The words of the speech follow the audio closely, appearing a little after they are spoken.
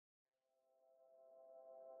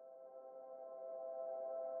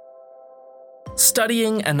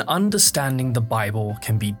Studying and understanding the Bible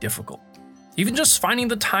can be difficult. Even just finding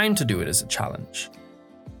the time to do it is a challenge.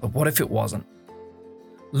 But what if it wasn't?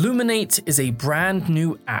 Luminate is a brand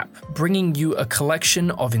new app bringing you a collection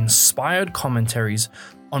of inspired commentaries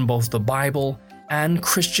on both the Bible and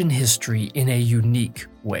Christian history in a unique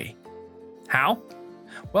way. How?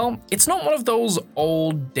 Well, it's not one of those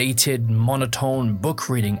old, dated, monotone book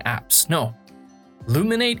reading apps. No.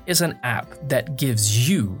 Luminate is an app that gives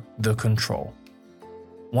you the control.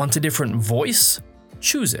 Want a different voice?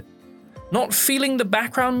 Choose it. Not feeling the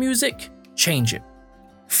background music? Change it.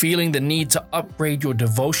 Feeling the need to upgrade your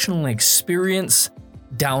devotional experience?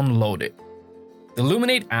 Download it. The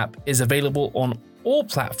Luminate app is available on all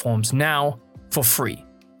platforms now for free,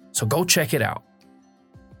 so go check it out.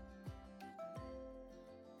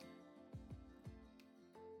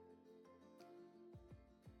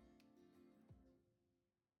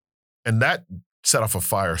 And that set off a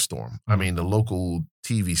firestorm. I mean, the local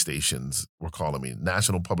TV stations were calling me.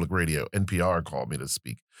 National Public Radio, NPR, called me to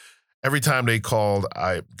speak. Every time they called,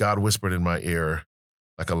 God whispered in my ear,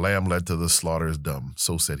 like a lamb led to the slaughter is dumb.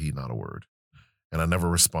 So said he not a word. And I never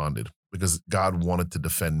responded because God wanted to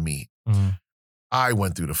defend me. Mm-hmm. I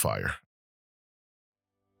went through the fire.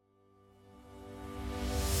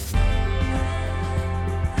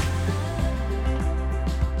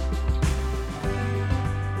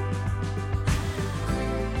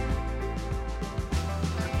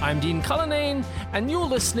 I'm Dean Cullinane, and you're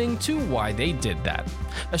listening to Why They Did That,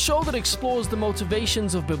 a show that explores the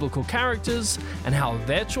motivations of biblical characters and how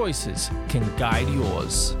their choices can guide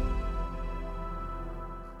yours.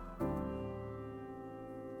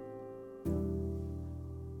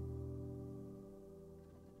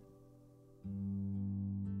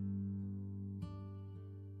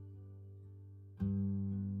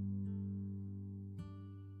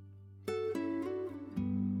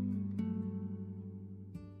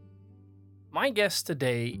 My guest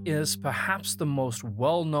today is perhaps the most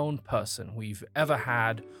well-known person we've ever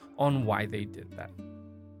had on Why They Did That.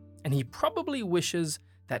 And he probably wishes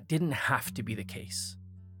that didn't have to be the case.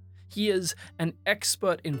 He is an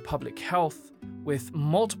expert in public health with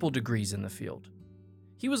multiple degrees in the field.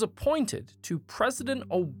 He was appointed to President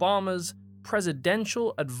Obama's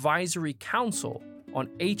Presidential Advisory Council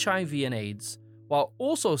on HIV and AIDS, while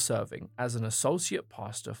also serving as an associate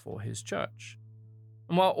pastor for his church.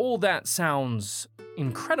 And while all that sounds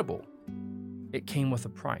incredible, it came with a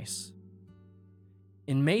price.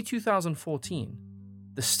 In May 2014,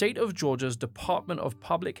 the state of Georgia's Department of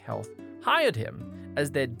Public Health hired him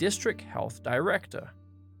as their district health director,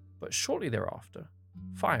 but shortly thereafter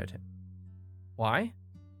fired him. Why?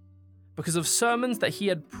 Because of sermons that he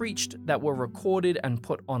had preached that were recorded and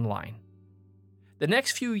put online. The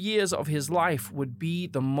next few years of his life would be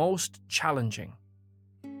the most challenging,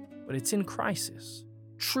 but it's in crisis.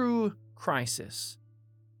 True crisis,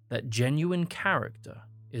 that genuine character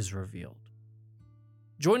is revealed.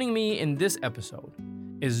 Joining me in this episode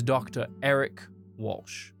is Dr. Eric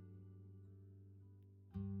Walsh.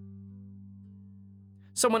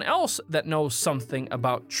 Someone else that knows something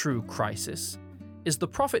about true crisis is the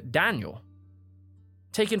prophet Daniel.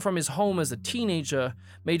 Taken from his home as a teenager,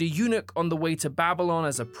 made a eunuch on the way to Babylon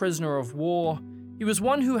as a prisoner of war, he was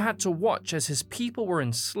one who had to watch as his people were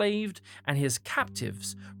enslaved and his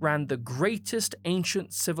captives ran the greatest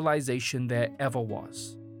ancient civilization there ever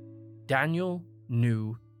was. Daniel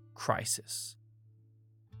knew crisis.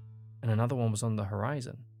 And another one was on the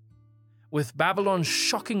horizon. With Babylon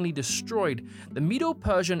shockingly destroyed, the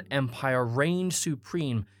Medo-Persian Empire reigned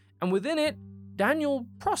supreme, and within it, Daniel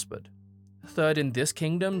prospered. Third in this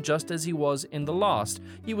kingdom, just as he was in the last.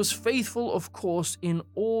 He was faithful, of course, in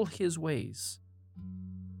all his ways.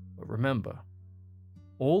 But remember,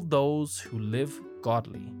 all those who live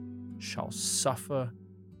godly shall suffer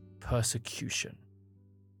persecution.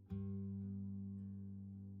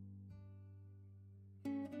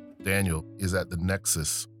 Daniel is at the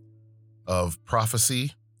nexus of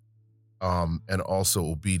prophecy and also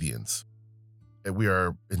obedience. And we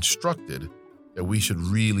are instructed that we should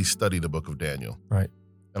really study the book of Daniel. Right.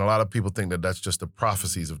 And a lot of people think that that's just the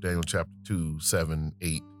prophecies of Daniel chapter 2, 7,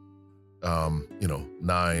 8,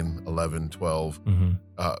 9, 11, 12. Mm-hmm.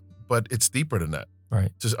 But it's deeper than that.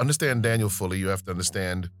 Right. To understand Daniel fully, you have to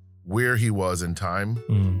understand where he was in time.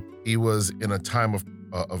 Mm. He was in a time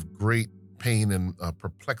of great pain and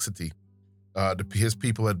perplexity. His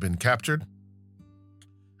people had been captured.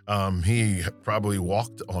 He probably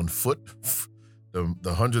walked on foot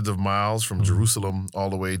the hundreds of miles from Jerusalem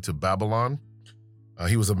all the way to Babylon.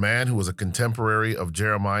 He was a man who was a contemporary of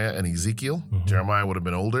Jeremiah and Ezekiel. Mm-hmm. Jeremiah would have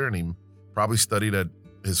been older, and he probably studied at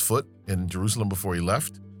his foot in Jerusalem before he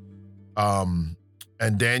left. And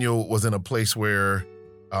Daniel was in a place where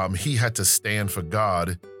he had to stand for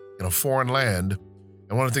God in a foreign land.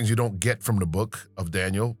 And one of the things you don't get from the book of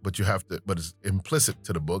Daniel, but it's implicit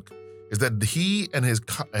to the book, is that he and his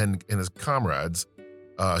comrades,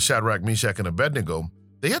 Shadrach, Meshach, and Abednego,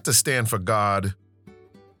 they had to stand for God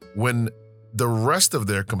when the rest of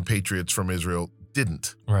their compatriots from Israel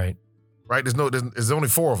didn't. Right. Right? There's only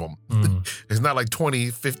 4 of them. It's not like 20,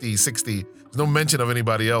 50, 60. There's no mention of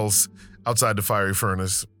anybody else outside the fiery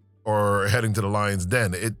furnace or heading to the lion's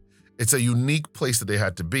den. It's a unique place that they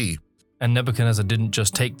had to be. And Nebuchadnezzar didn't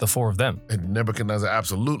just take the 4 of them. And Nebuchadnezzar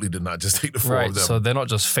absolutely did not just take the 4 of them. So they're not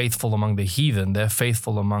just faithful among the heathen, they're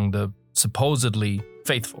faithful among the supposedly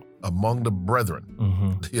faithful. Among the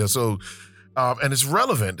brethren. Yeah, so, and it's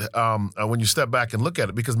relevant when you step back and look at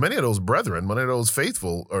it, because many of those brethren, many of those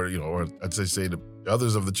faithful, or I'd say the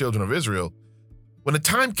others of the children of Israel, when the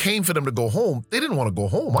time came for them to go home, they didn't want to go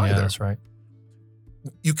home either. Yeah, that's right.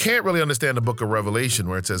 You can't really understand the book of Revelation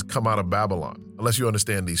where it says, come out of Babylon, unless you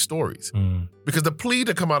understand these stories. Because the plea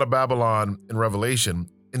to come out of Babylon in Revelation,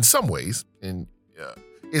 in some ways,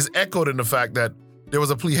 is echoed in the fact that there was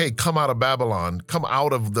a plea, hey, come out of Babylon, come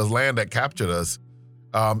out of the land that captured us,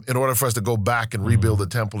 in order for us to go back and rebuild the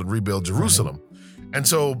temple and rebuild Jerusalem. Right. And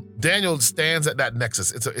so Daniel stands at that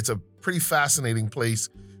nexus. It's a pretty fascinating place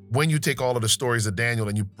when you take all of the stories of Daniel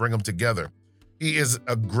and you bring them together. He is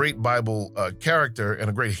a great Bible character and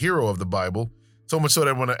a great hero of the Bible, so much so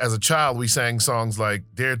that when, as a child, we sang songs like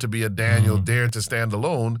Dare to be a Daniel, Dare to stand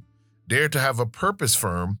alone, Dare to have a purpose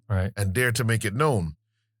firm, right, and Dare to make it known.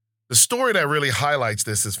 The story that really highlights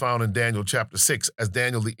this is found in Daniel chapter 6 as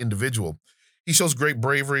Daniel the individual. He shows great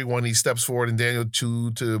bravery when he steps forward in Daniel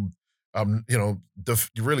 2 to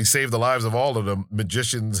really save the lives of all of the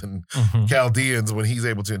magicians and Chaldeans when he's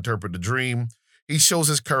able to interpret the dream. He shows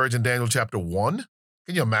his courage in Daniel chapter 1.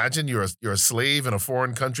 Can you imagine? You're a slave in a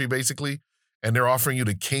foreign country, basically, and they're offering you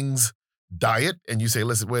the king's diet, and you say,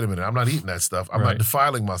 listen, wait a minute, I'm not eating that stuff. I'm not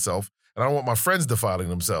defiling myself, and I don't want my friends defiling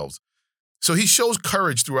themselves. So he shows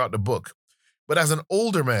courage throughout the book. But as an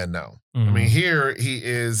older man now, I mean, here he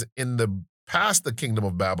is past the kingdom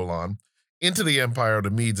of Babylon, into the empire of the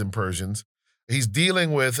Medes and Persians. He's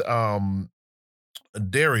dealing with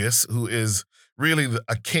Darius, who is really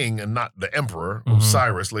a king and not the emperor, who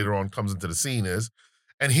Cyrus later on comes into the scene is.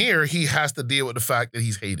 And here he has to deal with the fact that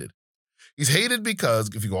he's hated. He's hated because,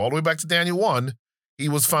 if you go all the way back to Daniel 1, he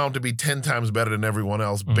was found to be 10 times better than everyone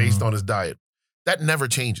else based on his diet. That never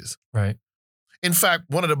changes. Right. In fact,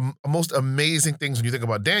 one of the most amazing things when you think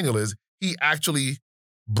about Daniel is he actually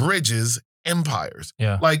bridges empires.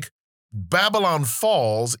 Yeah. Like, Babylon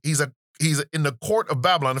falls, he's in the court of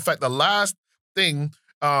Babylon. In fact, the last thing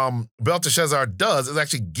Belteshazzar does is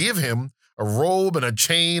actually give him a robe and a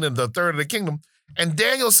chain and the third of the kingdom. And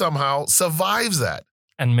Daniel somehow survives that.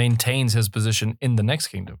 And maintains his position in the next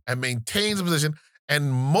kingdom. And maintains the position,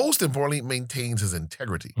 and most importantly, maintains his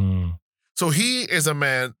integrity. So he is a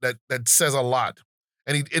man that says a lot.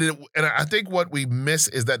 And I think what we miss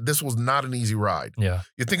is that this was not an easy ride. Yeah.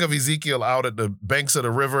 You think of Ezekiel out at the banks of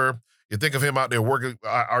the river. You think of him out there working.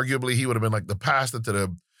 Arguably, he would have been like the pastor to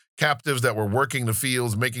the captives that were working the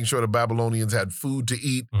fields, making sure the Babylonians had food to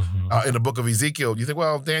eat. In the book of Ezekiel, you think,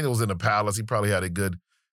 well, Daniel was in the palace. He probably had it good.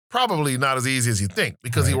 Probably not as easy as you think,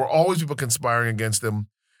 because there were always people conspiring against him,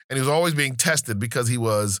 and he was always being tested because he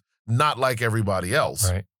was not like everybody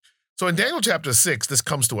else. Right. So in Daniel chapter 6, this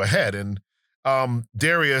comes to a head, and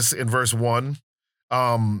Darius in verse 1,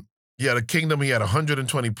 he had a kingdom. He had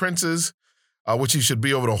 120 princes, which he should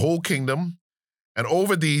be over the whole kingdom. And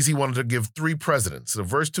over these, he wanted to give 3 presidents. So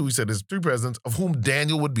verse 2, he said there's 3 presidents, of whom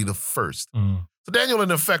Daniel would be the first. So Daniel, in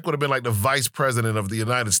effect, would have been like the vice president of the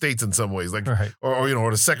United States in some ways, like,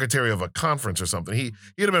 or the secretary of a conference or something. He'd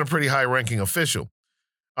have been a pretty high-ranking official.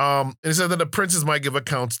 And he said that the princes might give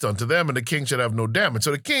accounts unto them, and the king should have no damage.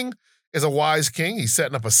 So the king is a wise king. He's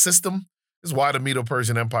setting up a system. This is why the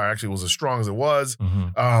Medo-Persian Empire actually was as strong as it was.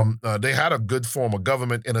 They had a good form of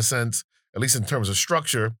government in a sense, at least in terms of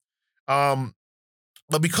structure.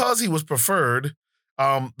 But because he was preferred,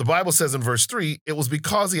 the Bible says in verse 3, it was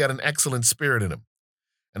because he had an excellent spirit in him.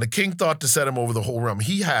 And the king thought to set him over the whole realm.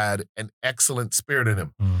 He had an excellent spirit in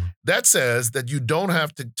him. That says that you don't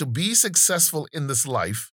have to be successful in this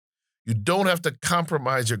life, you don't have to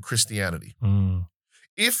compromise your Christianity.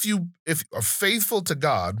 If you are faithful to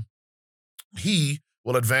God, he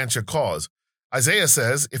will advance your cause. Isaiah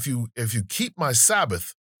says, if you keep my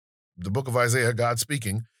Sabbath, the book of Isaiah, God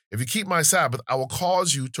speaking, if you keep my Sabbath, I will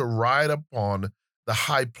cause you to ride upon the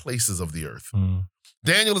high places of the earth.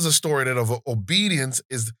 Daniel is a story that of obedience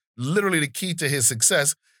is literally the key to his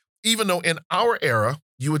success, even though in our era,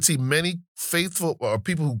 you would see many faithful or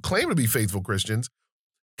people who claim to be faithful Christians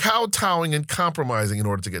kowtowing and compromising in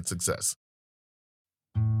order to get success.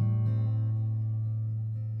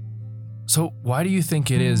 So why do you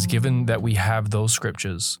think it is, given that we have those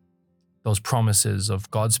scriptures, those promises of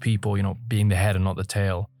God's people, being the head and not the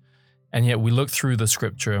tail, and yet we look through the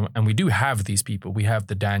scripture and we do have these people. We have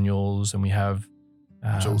the Daniels and we have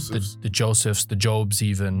the Josephs, the Jobs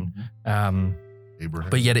even. Abraham.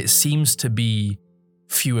 But yet it seems to be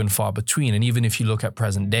few and far between. And even if you look at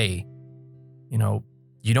present day,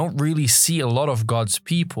 you don't really see a lot of God's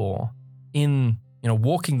people in,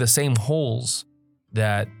 walking the same halls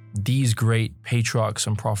that these great patriarchs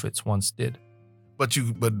and prophets once did. But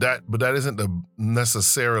that isn't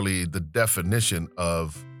necessarily the definition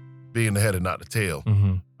of being the head and not the tail.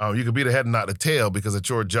 Mm-hmm. You could be the head and not the tail because at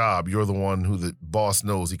your job, you're the one who the boss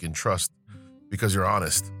knows he can trust because you're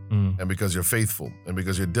honest and because you're faithful and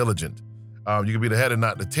because you're diligent. You could be the head and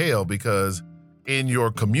not the tail because in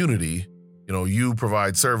your community, you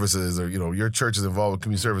provide services or, your church is involved with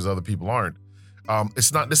community service, other people aren't.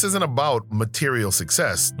 This isn't about material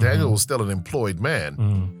success. Daniel was still an employed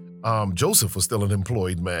man. Joseph was still an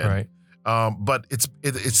employed man. Right. But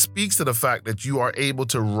it speaks to the fact that you are able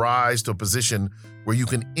to rise to a position where you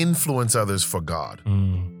can influence others for God.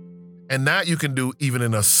 And that you can do even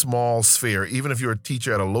in a small sphere. Even if you're a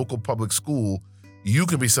teacher at a local public school, you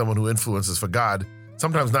can be someone who influences for God.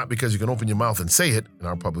 Sometimes not because you can open your mouth and say it in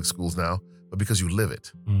our public schools now, but because you live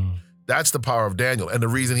it. That's the power of Daniel. And the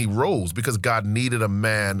reason he rose, because God needed a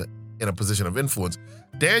man in a position of influence.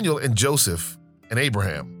 Daniel and Joseph and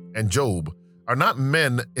Abraham and Job are not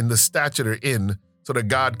men in the stature they're in so that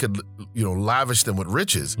God could, lavish them with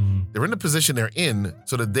riches. They're in the position they're in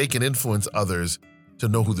so that they can influence others to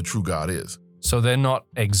know who the true God is. So they're not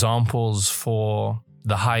examples for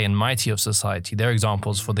the high and mighty of society. They're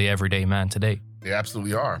examples for the everyday man today. They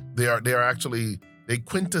absolutely are. They are actually, they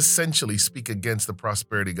quintessentially speak against the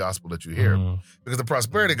prosperity gospel that you hear. Because the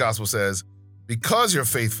prosperity gospel says, because you're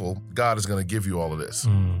faithful, God is going to give you all of this,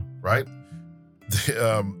 right?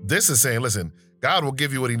 This is saying, listen, God will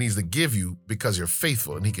give you what he needs to give you because you're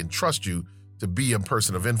faithful and he can trust you to be a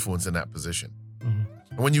person of influence in that position.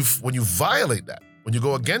 And when you violate that, when you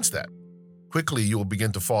go against that, quickly you will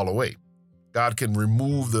begin to fall away. God can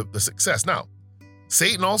remove the success. Now,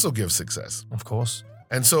 Satan also gives success. Of course.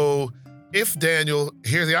 And so if Daniel,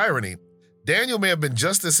 here's the irony, Daniel may have been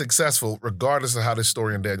just as successful regardless of how this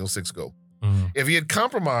story in Daniel 6 go. If he had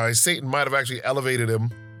compromised, Satan might have actually elevated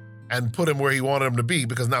him and put him where he wanted him to be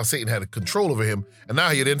because now Satan had control over him and now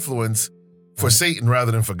he had influence for Satan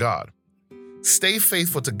rather than for God. Stay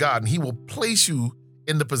faithful to God and he will place you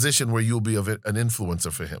in the position where you'll be an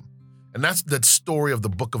influencer for him. And that's the story of the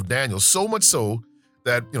book of Daniel. So much so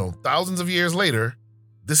that, thousands of years later,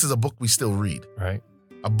 this is a book we still read. Right.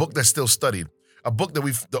 A book that's still studied. A book that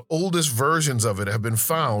the oldest versions of it have been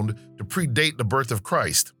found to predate the birth of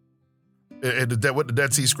Christ. With the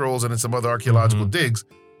Dead Sea Scrolls and in some other archaeological digs.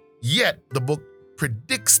 Yet the book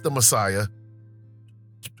predicts the Messiah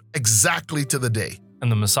exactly to the day.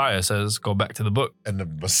 And the Messiah says, go back to the book. And the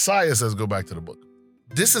Messiah says, go back to the book.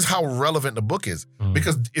 This is how relevant the book is.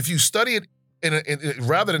 Because if you study it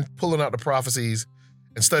rather than pulling out the prophecies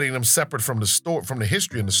and studying them separate from the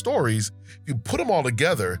history and the stories, if you put them all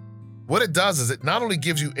together, what it does is it not only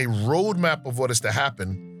gives you a roadmap of what is to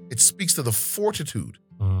happen, it speaks to the fortitude,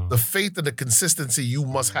 the faith and the consistency you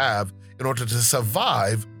must have in order to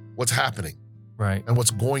survive what's happening, right, and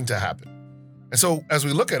what's going to happen. And so, as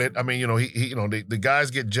we look at it, I mean, the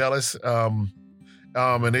guys get jealous,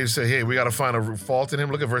 and they say, "Hey, we got to find a fault in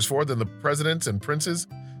him." Look at verse 4. Then the presidents and princes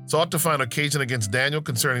sought to find occasion against Daniel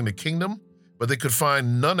concerning the kingdom, but they could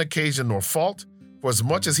find none occasion nor fault. For as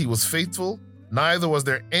much as he was faithful, neither was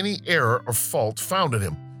there any error or fault found in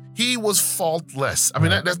him. He was faultless. I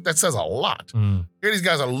mean, that says a lot. Here these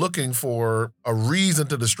guys are looking for a reason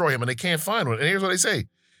to destroy him, and they can't find one. And here's what they say.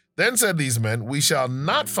 Then said these men, we shall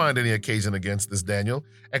not find any occasion against this Daniel,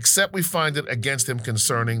 except we find it against him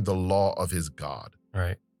concerning the law of his God.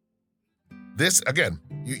 Right. This, again,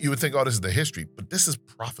 you would think, oh, this is the history, but this is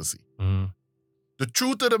prophecy. The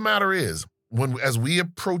truth of the matter is, as we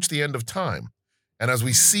approach the end of time, and as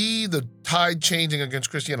we see the tide changing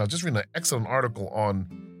against Christianity, I was just reading an excellent article on,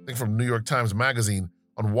 I think from New York Times Magazine,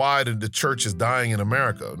 on why the church is dying in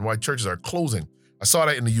America and why churches are closing. I saw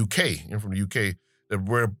that in the UK, from the UK, that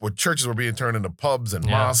where churches were being turned into pubs and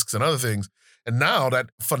mosques and other things. And now that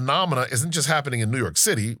phenomena isn't just happening in New York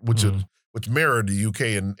City, which mirrored the UK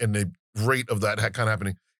and the rate of that kind of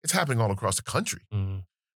happening. It's happening all across the country,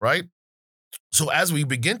 right? So as we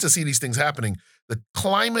begin to see these things happening, the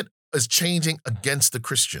climate is changing against the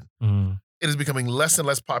Christian. it is becoming less and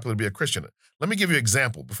less popular to be a Christian. Let me give you an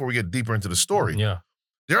example before we get deeper into the story. Yeah.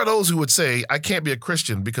 There are those who would say, I can't be a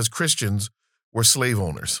Christian because Christians were slave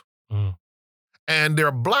owners. Mm. And there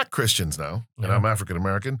are black Christians now, and Yeah. I'm African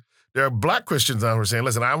American. There are black Christians now who are saying,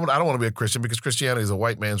 listen, I don't want to be a Christian because Christianity is a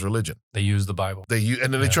white man's religion. They use the Bible.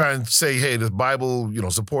 And then they try and say, hey, this Bible,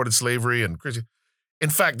 supported slavery and Christian. In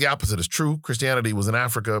fact, the opposite is true. Christianity was in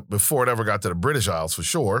Africa before it ever got to the British Isles, for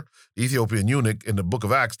sure. The Ethiopian eunuch in the Book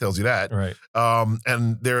of Acts tells you that. Right.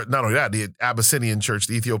 And there, not only that, the Abyssinian Church,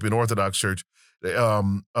 the Ethiopian Orthodox Church,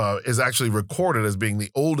 is actually recorded as being the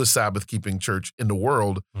oldest Sabbath-keeping church in the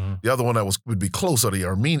world. Mm. The other one that would be closer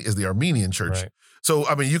is the Armenian Church. Right. So,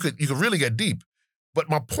 I mean, you could really get deep. But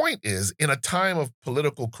my point is, in a time of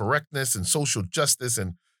political correctness and social justice,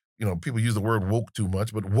 and people use the word woke too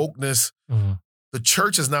much, but wokeness, the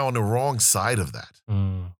church is now on the wrong side of that.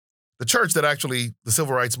 Mm. The church that actually, the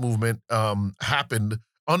civil rights movement happened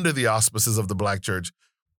under the auspices of the black church.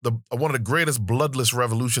 One of the greatest bloodless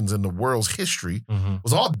revolutions in the world's history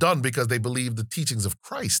was all done because they believed the teachings of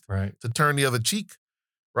Christ Right. to turn the other cheek,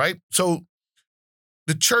 right? So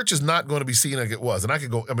the church is not going to be seen like it was. And I could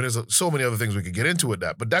go, there's so many other things we could get into with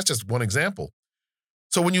that, but that's just one example.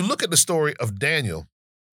 So when you look at the story of Daniel,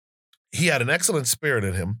 he had an excellent spirit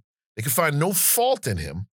in him. They could find no fault in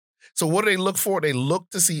him. So what do they look for? They look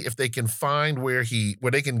to see if they can find where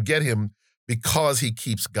they can get him because he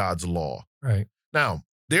keeps God's law. Right. Now,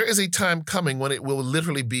 there is a time coming when it will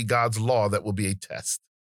literally be God's law that will be a test.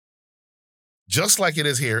 Just like it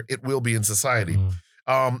is here, it will be in society.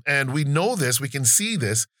 And we know this, we can see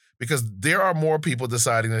this because there are more people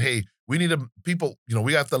deciding that, hey, we need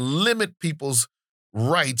we have to limit people's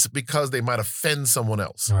rights because they might offend someone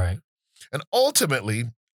else. Right. And ultimately,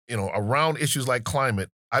 around issues like climate,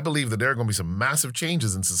 I believe that there are going to be some massive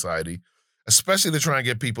changes in society, especially to try and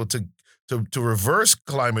get people to reverse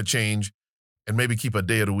climate change and maybe keep a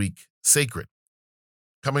day of the week sacred.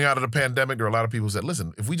 Coming out of the pandemic, there are a lot of people who said,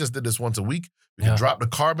 listen, if we just did this once a week, we could drop the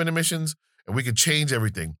carbon emissions and we could change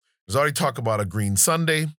everything. There's already talk about a green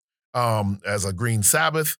Sunday as a green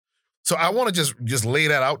Sabbath. So I want to just lay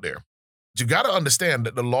that out there. You got to understand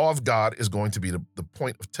that the law of God is going to be the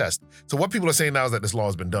point of test. So what people are saying now is that this law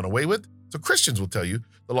has been done away with. So Christians will tell you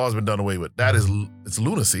the law has been done away with. That is, it's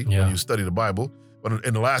lunacy when you study the Bible. But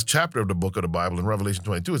in the last chapter of the book of the Bible, in Revelation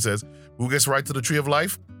 22, it says, who gets right to the tree of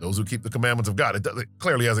life? Those who keep the commandments of God. It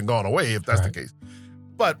clearly hasn't gone away if that's the case.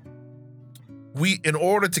 But in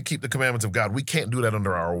order to keep the commandments of God, we can't do that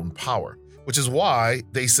under our own power, which is why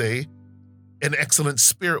they say an excellent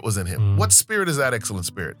spirit was in him. What spirit is that excellent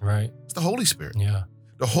spirit? Right. It's the Holy Spirit. Yeah.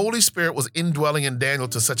 The Holy Spirit was indwelling in Daniel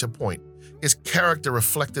to such a point. His character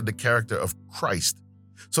reflected the character of Christ,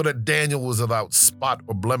 so that Daniel was without spot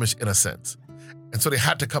or blemish in a sense. And so they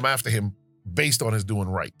had to come after him based on his doing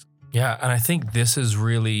right. Yeah, and I think this is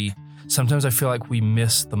really, sometimes I feel like we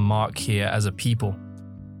miss the mark here as a people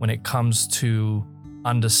when it comes to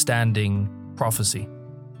understanding prophecy.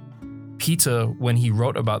 Peter, when he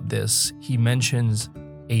wrote about this, he mentions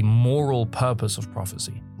a moral purpose of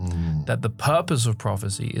prophecy. That the purpose of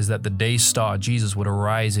prophecy is that the day star, Jesus, would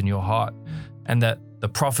arise in your heart, and that the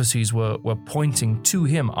prophecies were pointing to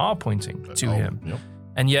him, are pointing to him. Yep.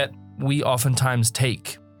 And yet we oftentimes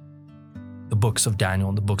take the books of Daniel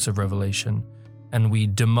and the books of Revelation and we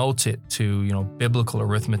demote it to, biblical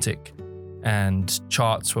arithmetic and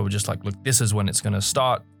charts where we're just like, look, this is when it's going to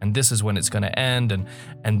start and this is when it's going to end.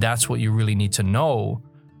 And that's what you really need to know.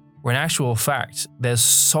 Where in actual fact, there's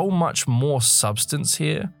so much more substance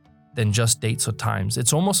here than just dates or times.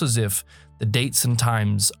 It's almost as if the dates and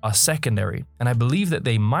times are secondary. And I believe that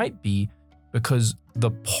they might be because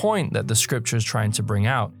the point that the scripture is trying to bring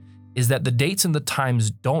out is that the dates and the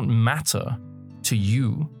times don't matter to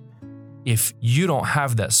you if you don't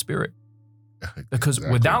have that spirit. Because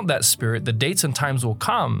without that spirit, the dates and times will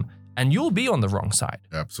come and you'll be on the wrong side.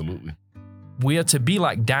 Absolutely. We are to be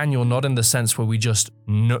like Daniel, not in the sense where we just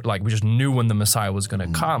knew when the Messiah was going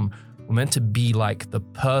to come. We're meant to be like the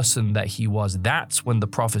person that he was. That's when the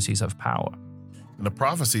prophecies have power. And the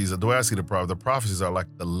prophecies, the way I see the prophecies are like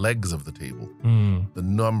the legs of the table, the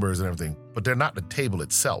numbers and everything, but they're not the table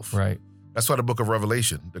itself. Right. That's why the book of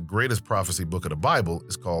Revelation, the greatest prophecy book of the Bible,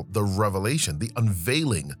 is called the Revelation, the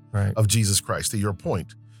unveiling of Jesus Christ, to your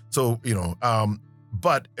point. So,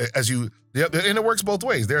 but and it works both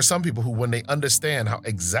ways. There are some people who, when they understand how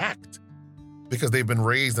exact, because they've been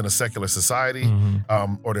raised in a secular society,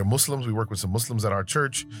 or they're Muslims, we work with some Muslims at our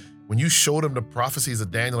church, when you show them the prophecies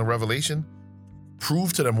of Daniel and Revelation,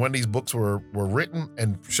 prove to them when these books were written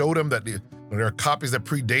and show them that there are copies that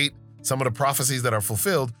predate some of the prophecies that are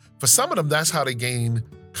fulfilled. For some of them, that's how they gain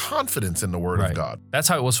confidence in the word of Right. God. That's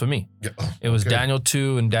how it was for me. Yeah. It was Okay. Daniel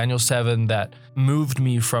 2 and Daniel 7 that moved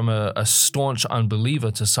me from a staunch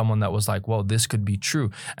unbeliever to someone that was like, well, this could be true.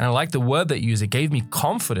 And I like the word that you used. It gave me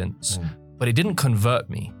confidence, but it didn't convert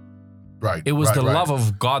me. Right. It was right, the right. love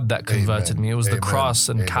of God that converted Amen. me. It was the Amen. cross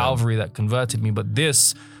and Amen. Calvary that converted me. But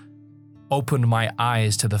this opened my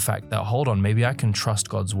eyes to the fact that, hold on, maybe I can trust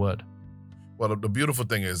God's word. Well, the beautiful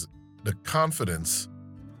thing is the confidence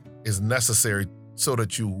is necessary so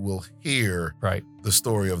that you will hear Right. the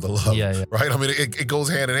story of the love. Yeah. Right? I mean, it goes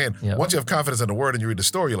hand in hand. Yeah. Once you have confidence in the word and you read the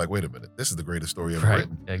story, you're like, wait a minute, this is the greatest story ever Right.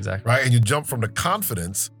 written. Exactly. Right? And you jump from the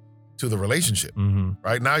confidence to the relationship. Mm-hmm.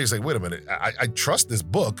 Right? Now you're saying, wait a minute, I trust this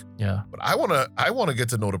book, Yeah. but I wanna get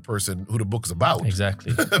to know the person who the book is about.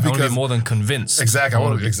 Exactly. I want to Because- be more than convinced. Exactly. I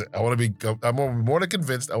wanna be- I want to be. I'm more than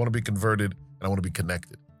convinced. I want to be converted, and I want to be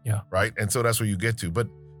connected. Yeah. Right. And so that's where you get to. But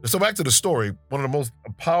so back to the story. One of the most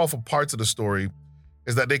powerful parts of the story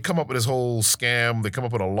is that they come up with this whole scam. They come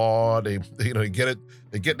up with a law. They get it.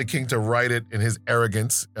 They get the king to write it in his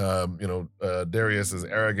arrogance. Darius's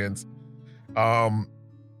arrogance.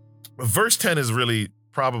 Verse 10 is really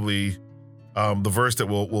probably the verse that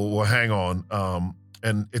we'll hang on.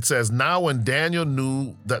 And it says, now when Daniel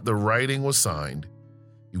knew that the writing was signed,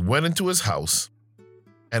 he went into his house,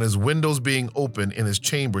 and his windows being open in his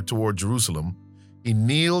chamber toward Jerusalem, he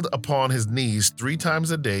kneeled upon his knees 3 times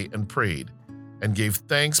a day and prayed, and gave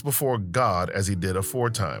thanks before God as he did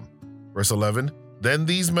aforetime. Verse 11, then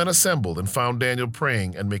these men assembled and found Daniel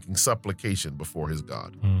praying and making supplication before his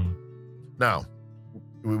God. Mm. Now,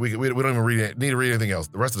 we don't even need to read anything else.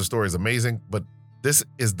 The rest of the story is amazing, but this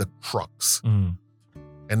is the crux. Mm.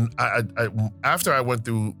 And I after I went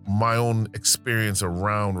through my own experience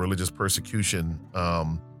around religious persecution,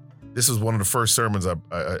 this was one of the first sermons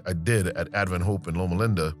I did at Advent Hope in Loma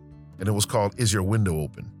Linda, and it was called, Is Your Window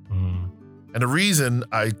Open? Mm. And the reason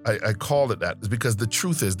I called it that is because the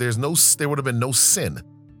truth is there would have been no sin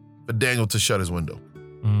for Daniel to shut his window.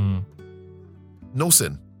 Mm. No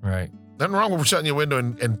sin. Right. Nothing wrong with shutting your window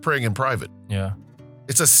and praying in private. Yeah.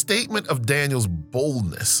 It's a statement of Daniel's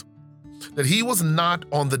boldness, that he was not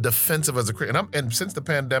on the defensive as a Christian. And since the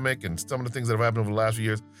pandemic and some of the things that have happened over the last few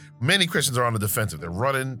years, many Christians are on the defensive. They're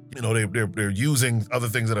running, they're using other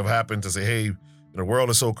things that have happened to say, hey, the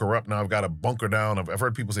world is so corrupt now, I've got to bunker down. I've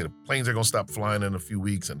heard people say the planes are going to stop flying in a few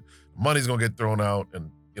weeks and money's going to get thrown out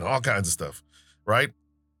and all kinds of stuff, right?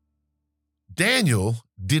 Daniel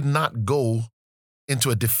did not go into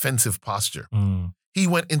a defensive posture. Mm. He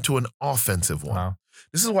went into an offensive one. Wow.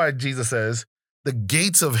 This is why Jesus says, the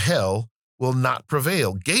gates of hell will not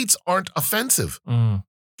prevail. Gates aren't offensive. Mm.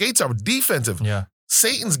 Gates are defensive. Yeah.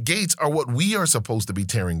 Satan's gates are what we are supposed to be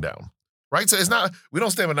tearing down, right? So it's not, we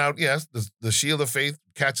don't stand out, yes, the shield of faith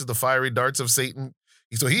catches the fiery darts of Satan.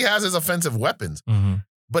 So he has his offensive weapons, Mm-hmm.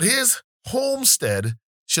 but his homestead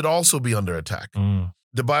should also be under attack. Mm.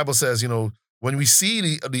 The Bible says, when we see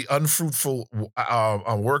the unfruitful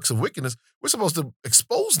works of wickedness, we're supposed to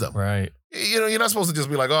expose them. Right. You're not supposed to just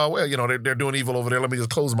be like, oh, well, they're doing evil over there. Let me just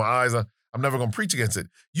close my eyes. I'm never going to preach against it.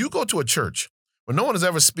 You go to a church where no one is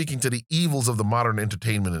ever speaking to the evils of the modern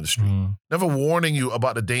entertainment industry, Mm. never warning you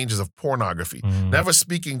about the dangers of pornography, Mm. never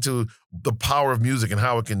speaking to the power of music and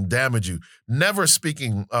how it can damage you, never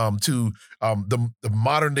speaking to the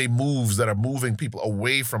modern day moves that are moving people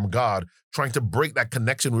away from God, trying to break that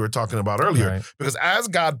connection we were talking about earlier. Right. Because as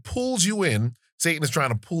God pulls you in, Satan is trying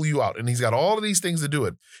to pull you out, and he's got all of these things to do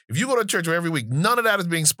it. If you go to church every week, none of that is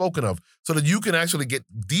being spoken of, so that you can actually get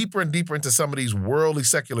deeper and deeper into some of these worldly,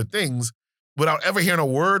 secular things without ever hearing a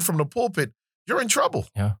word from the pulpit, you're in trouble.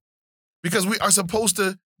 Yeah. Because we're supposed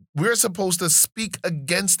to speak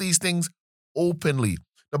against these things openly.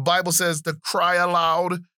 The Bible says to cry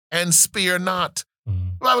aloud and spare not.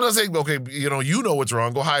 Mm. The Bible doesn't say, okay, you know what's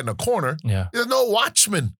wrong, go hide in a corner. Yeah. There's no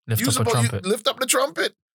watchman. Lift up a trumpet. Lift up the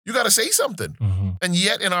trumpet. You got to say something. Mm-hmm. And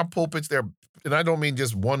yet in our pulpits, and I don't mean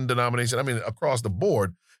just one denomination, I mean across the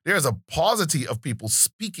board, there's a paucity of people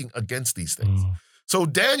speaking against these things. Mm. So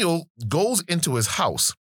Daniel goes into his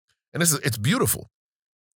house, and it's beautiful.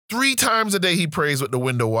 3 times a day he prays with the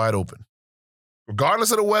window wide open.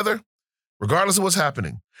 Regardless of the weather, regardless of what's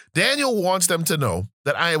happening. Daniel wants them to know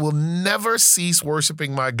that I will never cease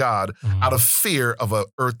worshiping my God Mm. out of fear of an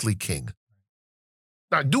earthly king.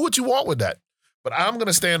 Now, do what you want with that, but I'm going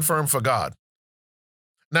to stand firm for God.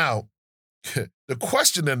 Now, the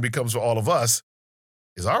question then becomes for all of us,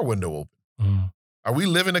 is our window open? Mm. Are we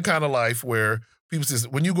living the kind of life where people say,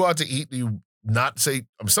 when you go out to eat, do you not say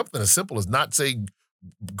something as simple as not say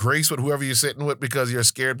grace with whoever you're sitting with because you're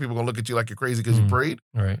scared people are going to look at you like you're crazy because you prayed?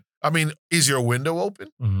 Right. I mean, is your window open?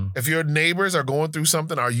 Mm-hmm. If your neighbors are going through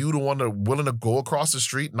something, are you the one that willing to go across the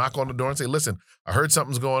street, knock on the door and say, listen, I heard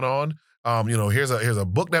something's going on. Here's a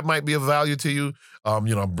book that might be of value to you. I'm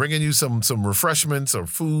bringing you some refreshments or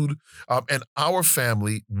food, and our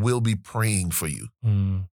family will be praying for you.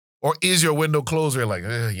 Mm. Or is your window closed? Where you're like,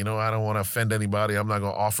 I don't want to offend anybody. I'm not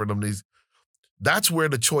going to offer them these. That's where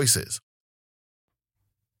the choice is.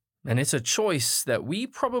 And it's a choice that we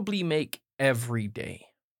probably make every day,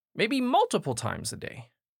 maybe multiple times a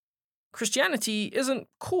day. Christianity isn't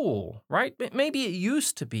cool, right? Maybe it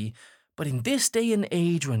used to be, but in this day and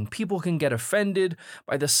age when people can get offended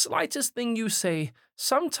by the slightest thing you say,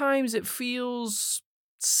 sometimes it feels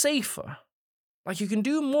safer. Like you can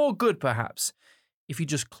do more good, perhaps, if you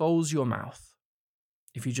just close your mouth,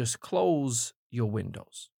 if you just close your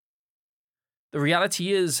windows. The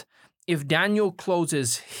reality is, if Daniel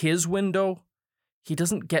closes his window, he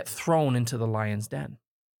doesn't get thrown into the lion's den.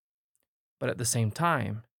 But at the same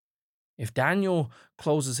time, if Daniel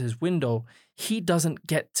closes his window, he doesn't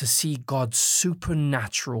get to see God's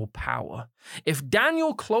supernatural power. If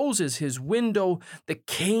Daniel closes his window, the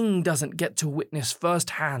king doesn't get to witness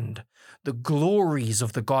firsthand the glories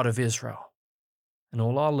of the God of Israel. And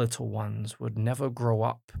all our little ones would never grow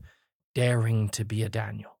up daring to be a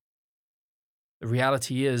Daniel. The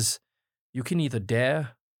reality is, you can either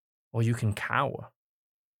dare or you can cower.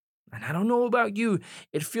 And I don't know about you,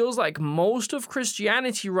 it feels like most of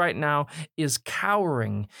Christianity right now is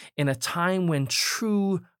cowering in a time when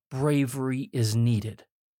true bravery is needed,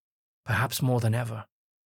 perhaps more than ever.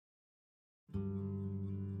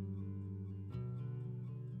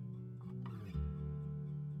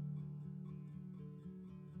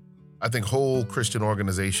 I think whole Christian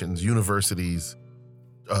organizations, universities,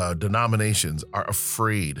 denominations are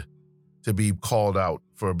afraid to be called out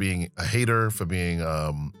for being a hater, for being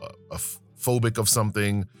a phobic of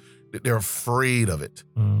something. They're afraid of it.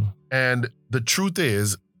 Mm. And the truth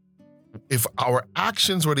is, if our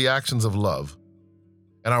actions were the actions of love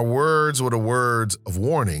and our words were the words of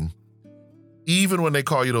warning, even when they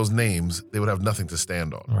call you those names, they would have nothing to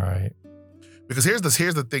stand on. Right. Because here's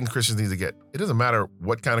the thing Christians need to get. It doesn't matter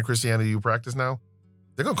what kind of Christianity you practice now.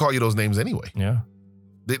 They're going to call you those names anyway. Yeah.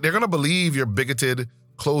 They're going to believe you're bigoted,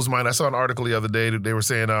 closed-minded. I saw an article the other day that they were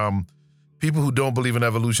saying people who don't believe in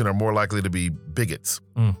evolution are more likely to be bigots.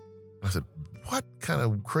 Mm. I said, what kind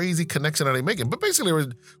of crazy connection are they making? But basically,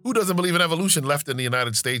 who doesn't believe in evolution left in the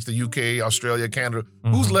United States, the UK, Australia, Canada?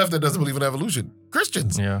 Mm-hmm. Who's left that doesn't believe in evolution?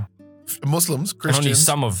 Christians. Yeah. Muslims, Christians.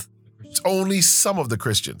 And only some of the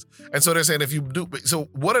Christians. And so they're saying if you do, so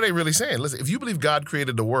what are they really saying? Listen, if you believe God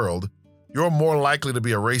created the world, you're more likely to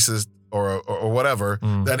be a racist or whatever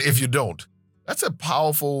than if you don't. That's a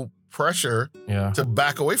powerful pressure to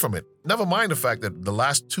back away from it. Never mind the fact that the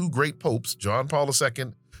last two great popes, John Paul II,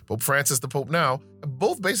 Pope Francis, the Pope now,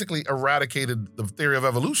 both basically eradicated the theory of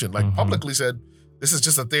evolution, like publicly said, this is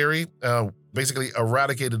just a theory, basically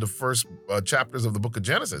eradicated the first chapters of the book of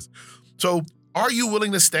Genesis. So are you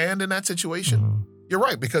willing to stand in that situation? You're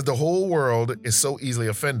right, because the whole world is so easily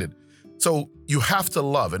offended. So you have to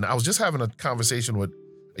love. And I was just having a conversation with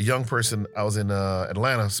a young person. I was in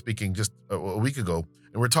Atlanta speaking just a week ago,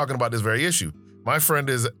 and we're talking about this very issue. My friend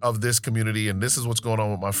is of this community, and this is what's going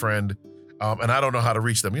on with my friend, and I don't know how to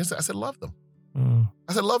reach them. I said, love them.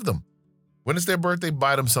 I said, love them. When it's their birthday,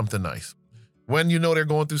 buy them something nice. When you know they're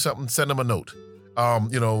going through something, send them a note.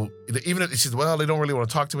 Even if she says, well, they don't really want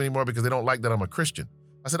to talk to me anymore because they don't like that I'm a Christian.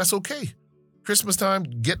 I said, that's okay. Christmas time,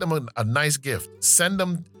 get them a nice gift. Send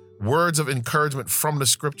them words of encouragement from the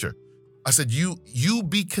scripture. I said, you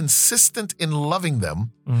be consistent in loving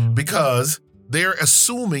them because they're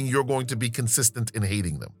assuming you're going to be consistent in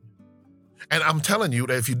hating them. And I'm telling you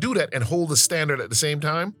that if you do that and hold the standard at the same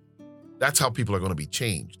time, that's how people are going to be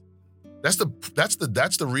changed. That's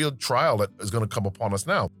the real trial that is going to come upon us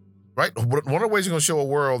now, right? One of the ways you're going to show a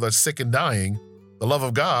world that's sick and dying the love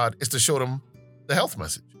of God is to show them the health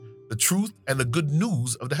message, the truth and the good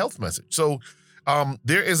news of the health message. So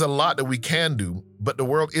there is a lot that we can do, but the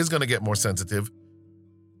world is going to get more sensitive.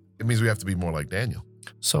 It means we have to be more like Daniel.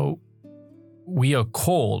 So we are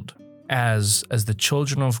called as the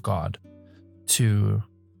children of God to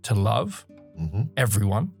love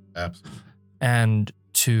everyone. Absolutely. And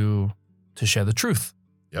to share the truth.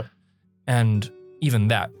 Yep. And even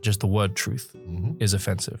that, just the word truth, is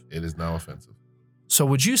offensive. It is now offensive. So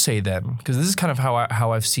would you say then, because this is kind of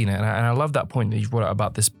how I've seen it, and I love that point that you brought up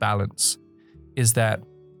about this balance, is that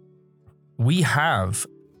we have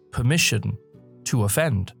permission to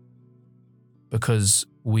offend because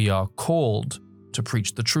we are called to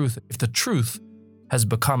preach the truth. If the truth has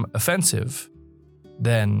become offensive,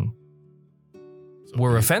 then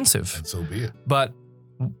were offensive. And so be it. But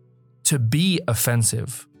to be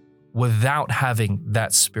offensive without having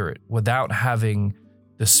that spirit, without having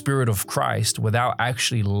the spirit of Christ, without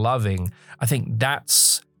actually loving, I think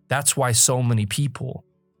that's why so many people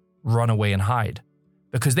run away and hide.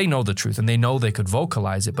 Because they know the truth and they know they could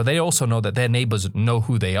vocalize it, but they also know that their neighbors know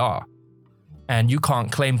who they are. And you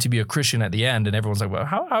can't claim to be a Christian at the end and everyone's like, well,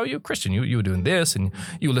 how are you a Christian? You were doing this and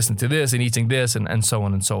you listen to this and eating this and so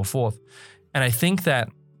on and so forth. And I think that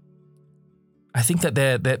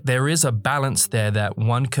there is a balance there that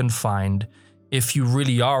one can find if you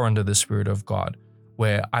really are under the Spirit of God,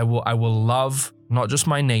 where I will love not just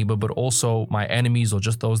my neighbor, but also my enemies or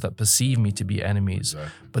just those that perceive me to be enemies.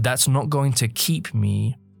 Exactly. But that's not going to keep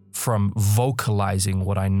me from vocalizing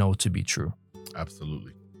what I know to be true.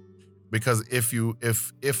 Absolutely. Because if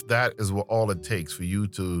that is all it takes for you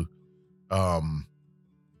to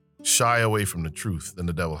shy away from the truth, then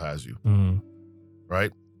the devil has you.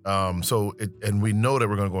 Right? And we know that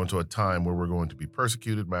we're going to go into a time where we're going to be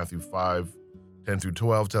persecuted. Matthew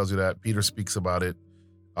 5:10-12 tells you that. Peter speaks about it.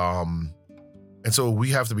 And so we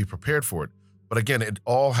have to be prepared for it. But again, it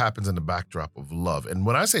all happens in the backdrop of love. And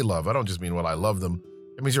when I say love, I don't just mean, well, I love them.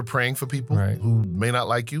 It means you're praying for people who may not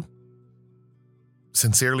like you,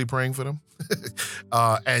 sincerely praying for them,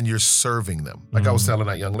 and you're serving them. Like I was telling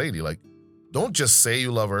that young lady, like, don't just say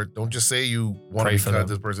you love her. Don't just say you want to be kind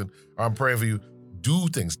to this person, or I'm praying for you. Do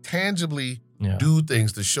things, tangibly do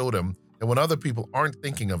things to show them. And when other people aren't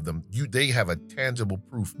thinking of them, they have a tangible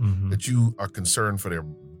proof that you are concerned for their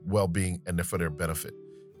well-being and for their benefit.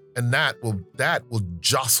 And that will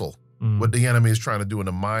jostle what the enemy is trying to do in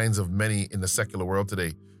the minds of many in the secular world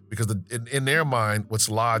today. Because in their mind, what's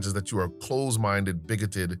lodged is that you are a closed-minded,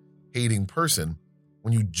 bigoted, hating person.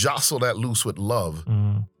 When you jostle that loose with love,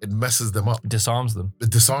 it messes them up. It disarms them. It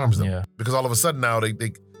disarms them. Yeah. Because all of a sudden now they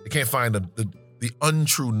can't find the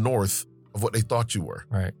untrue north of what they thought you were.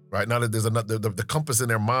 Right. Now that there's the compass in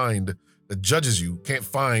their mind that judges you can't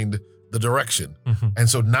find the direction. And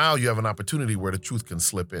so now you have an opportunity where the truth can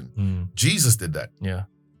slip in. Jesus did that. Yeah.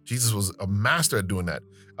 Jesus was a master at doing that.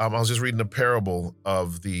 I was just reading a parable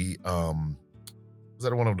of the was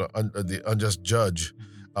that one of the unjust judge,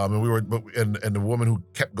 and the woman who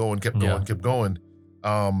kept going.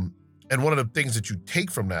 And one of the things that you take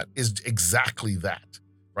from that is exactly that,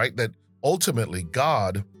 right? That ultimately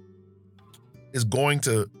God is going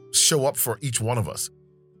to show up for each one of us.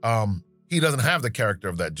 He doesn't have the character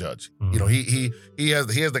of that judge. You know, he has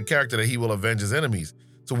the character that he will avenge his enemies.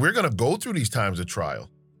 So we're going to go through these times of trial,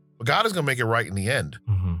 but God is going to make it right in the end.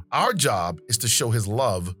 Our job is to show his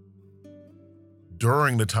love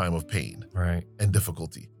during the time of pain and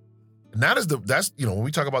difficulty. And that's when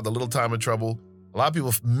we talk about the little time of trouble, a lot of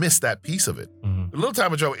people miss that piece of it. The little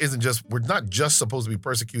time of trouble we're not just supposed to be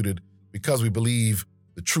persecuted because we believe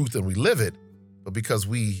the truth and we live it, but because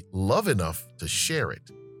we love enough to share it.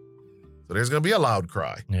 So there's going to be a loud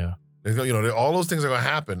cry. Yeah. All those things are going to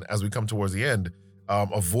happen as we come towards the end.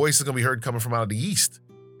 A voice is going to be heard coming from out of the east.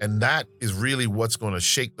 And that is really what's going to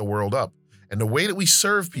shake the world up. And the way that we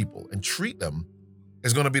serve people and treat them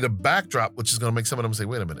is going to be the backdrop, which is going to make some of them say,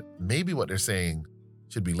 wait a minute, maybe what they're saying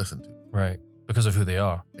should be listened to. Right. Because of who they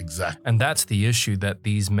are. Exactly. And that's the issue that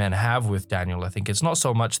these men have with Daniel. I think it's not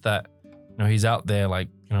so much that, he's out there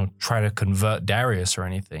trying to convert Darius or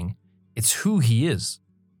anything. It's who he is.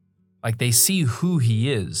 Like they see who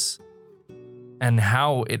he is and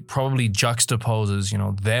how it probably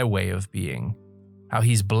juxtaposes, their way of being, how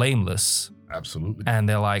he's blameless. Absolutely. And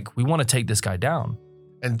they're like, we want to take this guy down.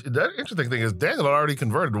 And the interesting thing is Daniel had already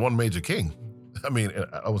converted one major king. I mean,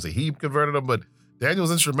 I won't say he converted him, but Daniel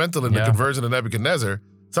was instrumental in the conversion of Nebuchadnezzar.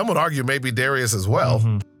 Some would argue maybe Darius as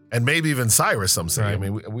well, and maybe even Cyrus, some say. Right. I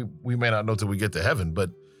mean, we may not know till we get to heaven, but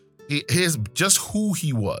just who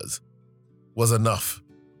he was enough.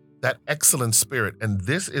 That excellent spirit. And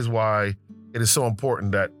this is why it is so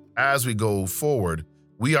important that as we go forward,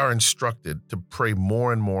 we are instructed to pray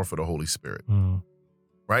more and more for the Holy Spirit.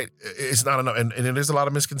 Right? It's not enough. And there's a lot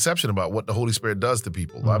of misconception about what the Holy Spirit does to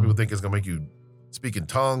people. A lot of people think it's going to make you speak in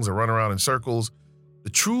tongues or run around in circles. The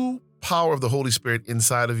true power of the Holy Spirit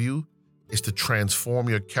inside of you is to transform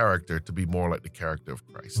your character to be more like the character of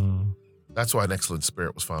Christ. That's why an excellent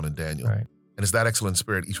spirit was found in Daniel. Right. And it's that excellent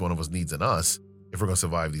spirit each one of us needs in us if we're going to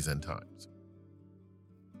survive these end times.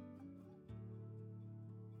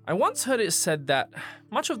 I once heard it said that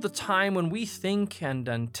much of the time when we think and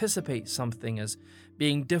anticipate something as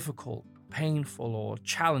being difficult, painful, or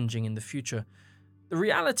challenging in the future, the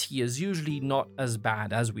reality is usually not as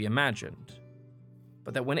bad as we imagined.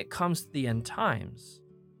 But that when it comes to the end times,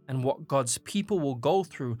 and what God's people will go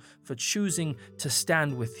through for choosing to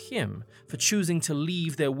stand with Him, for choosing to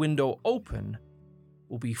leave their window open,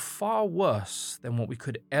 will be far worse than what we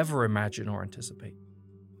could ever imagine or anticipate.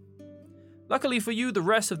 Luckily for you, the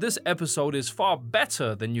rest of this episode is far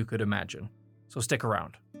better than you could imagine, so stick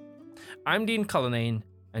around. I'm Dean Cullinane,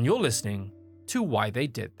 and you're listening to Why They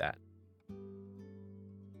Did That.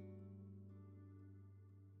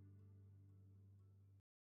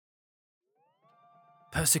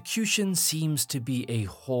 Persecution seems to be a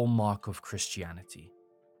hallmark of Christianity.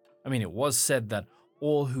 I mean, it was said that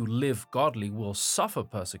all who live godly will suffer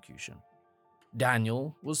persecution.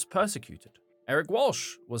 Daniel was persecuted. Eric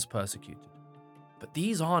Walsh was persecuted. But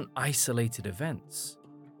these aren't isolated events.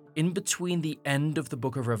 In between the end of the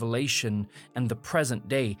book of Revelation and the present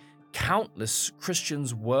day, countless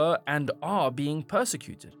Christians were and are being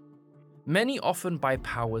persecuted. Many often by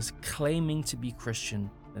powers claiming to be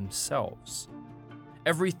Christian themselves.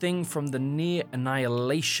 Everything from the near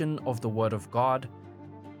annihilation of the Word of God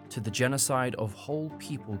to the genocide of whole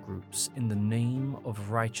people groups in the name of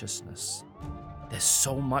righteousness. There's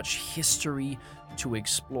so much history to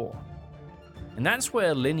explore. And that's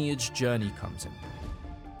where Lineage Journey comes in.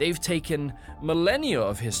 They've taken millennia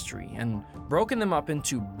of history and broken them up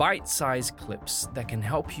into bite-sized clips that can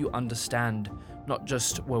help you understand not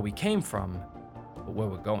just where we came from, but where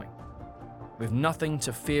we're going. We've nothing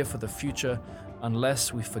to fear for the future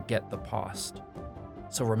unless we forget the past.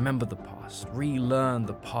 So remember the past, relearn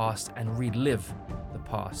the past, and relive the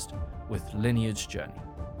past with Lineage Journey.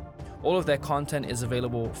 All of their content is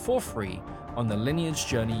available for free on the Lineage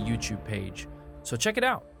Journey YouTube page, so check it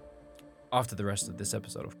out after the rest of this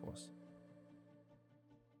episode, of course.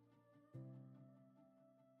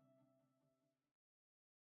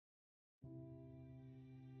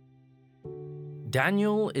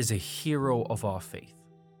 Daniel is a hero of our faith.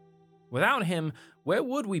 Without him, where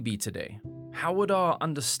would we be today? How would our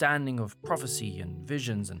understanding of prophecy and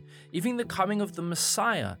visions and even the coming of the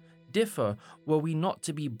Messiah differ were we not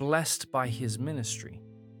to be blessed by his ministry?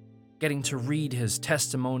 Getting to read his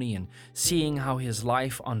testimony and seeing how his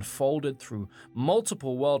life unfolded through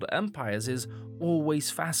multiple world empires is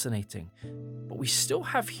always fascinating. But we still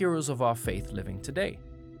have heroes of our faith living today.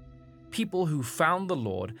 People who found the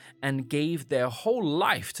Lord and gave their whole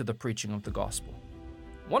life to the preaching of the gospel.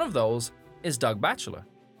 One of those is Doug Batchelor,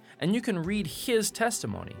 and you can read his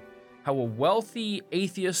testimony, how a wealthy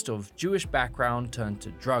atheist of Jewish background turned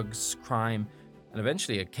to drugs, crime, and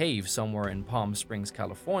eventually a cave somewhere in Palm Springs,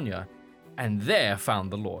 California, and there found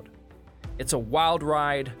the Lord. It's a wild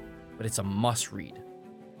ride, but it's a must-read.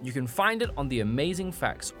 You can find it on the Amazing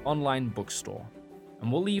Facts online bookstore, and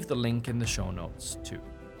we'll leave the link in the show notes too.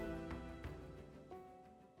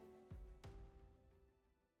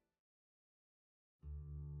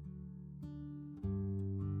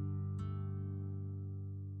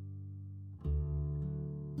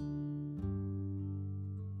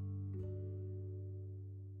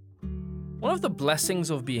 One of the blessings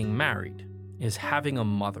of being married is having a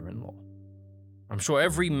mother-in-law. I'm sure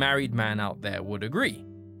every married man out there would agree,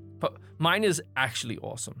 but mine is actually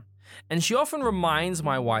awesome. And she often reminds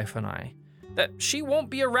my wife and I that she won't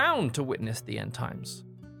be around to witness the end times.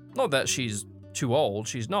 Not that she's too old,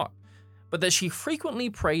 she's not, but that she frequently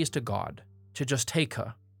prays to God to just take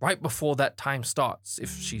her right before that time starts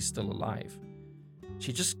if she's still alive.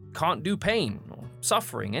 She just can't do pain or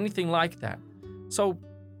suffering, anything like that. So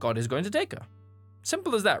God is going to take her.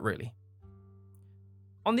 Simple as that, really.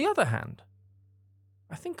 On the other hand,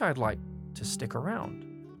 I think I'd like to stick around.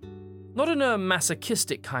 Not in a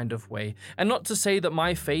masochistic kind of way, and not to say that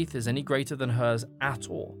my faith is any greater than hers at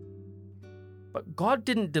all. But God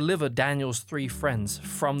didn't deliver Daniel's 3 friends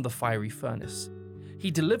from the fiery furnace. He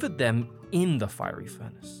delivered them in the fiery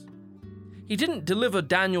furnace. He didn't deliver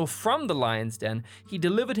Daniel from the lion's den, he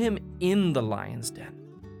delivered him in the lion's den.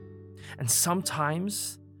 And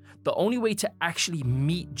sometimes, the only way to actually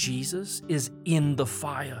meet Jesus is in the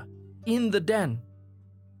fire, in the den.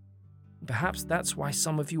 Perhaps that's why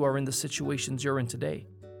some of you are in the situations you're in today,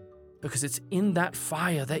 because it's in that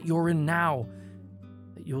fire that you're in now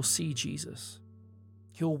that you'll see Jesus.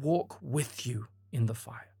 He'll walk with you in the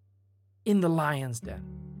fire, in the lion's den.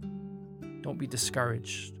 Don't be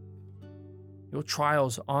discouraged. Your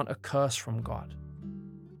trials aren't a curse from God.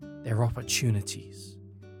 They're opportunities.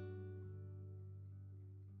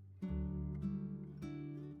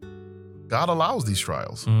 God allows these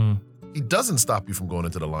trials. He doesn't stop you from going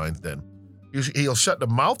into the lion's den. He'll shut the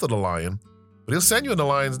mouth of the lion, but he'll send you in the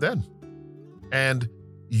lion's den. And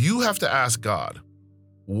you have to ask God,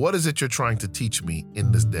 what is it you're trying to teach me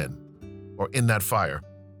in this den or in that fire?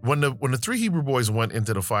 When the 3 Hebrew boys went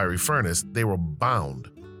into the fiery furnace, they were bound.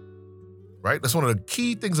 right? That's one of the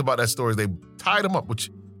key things about that story is they tied him up, which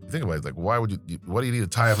you think about it, like, why do you need to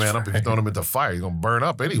tie a man up if you throw him into fire? You're going to burn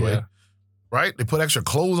up anyway, right? They put extra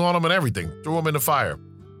clothes on him and everything, threw him in the fire.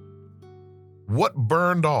 What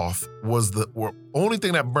burned off was only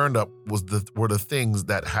thing that burned up were the things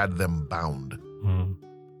that had them bound.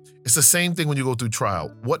 It's the same thing when you go through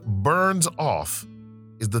trial. What burns off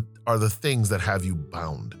are the things that have you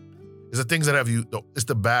bound. It's the things that have you, it's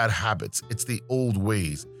the bad habits. It's the old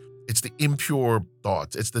ways. It's the impure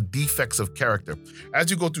thoughts. It's the defects of character.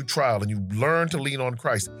 As you go through trial and you learn to lean on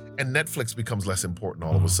Christ, and Netflix becomes less important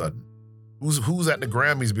all of a sudden. Who's at the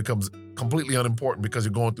Grammys becomes completely unimportant because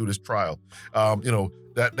you're going through this trial.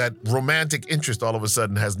 That romantic interest all of a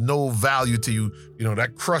sudden has no value to you.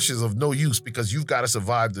 That crush is of no use because you've got to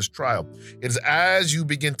survive this trial. It's as you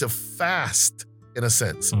begin to fast, in a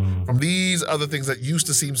sense, from these other things that used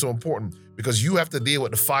to seem so important because you have to deal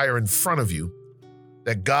with the fire in front of you,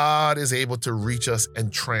 that God is able to reach us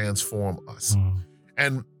and transform us.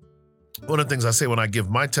 And one of the things I say when I give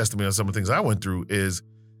my testimony on some of the things I went through is,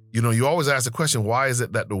 you always ask the question, why is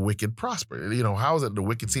it that the wicked prosper? How is it the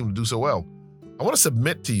wicked seem to do so well? I want to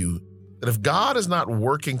submit to you that if God is not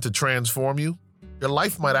working to transform you, your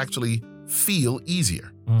life might actually feel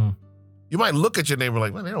easier. You might look at your neighbor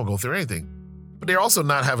like, well, they don't go through anything, but they're also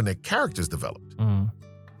not having their characters developed.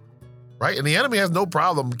 Right? And the enemy has no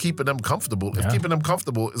problem keeping them comfortable if keeping them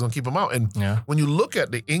comfortable is going to keep them out. And when you look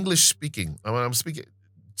at the English speaking, I'm speaking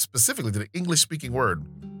specifically to the English speaking world.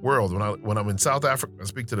 When I'm in South Africa, I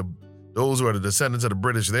speak to those who are the descendants of the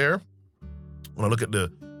British there. When I look at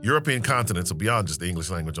the European continent, so beyond just the English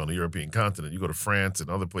language on the European continent, you go to France and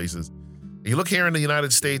other places. And you look here in the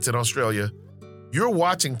United States and Australia, you're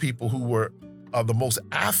watching people who were the most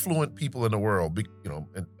affluent people in the world,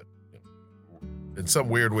 in some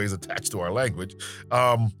weird ways attached to our language,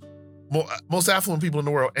 most affluent people in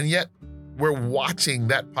the world, and yet we're watching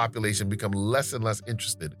that population become less and less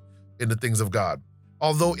interested in the things of God.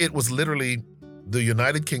 Although it was literally the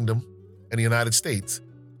United Kingdom and the United States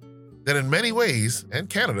that in many ways, and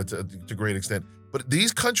Canada to a great extent, but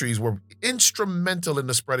these countries were instrumental in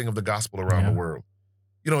the spreading of the gospel around the world.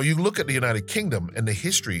 You look at the United Kingdom and the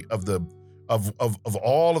history of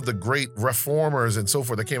all of the great reformers and so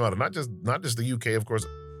forth that came out of not just the UK, of course,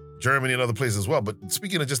 Germany and other places as well, but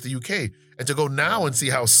speaking of just the UK, and to go now and see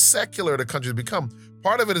how secular the country's become,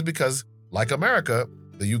 part of it is because, like America,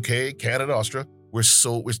 the UK, Canada, Austria, we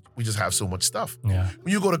just have so much stuff. When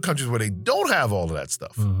you go to countries where they don't have all of that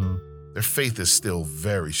stuff, their faith is still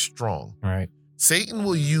very strong. Right. Satan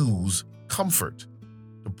will use comfort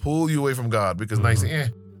to pull you away from God because now you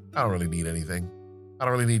say, I don't really need anything. I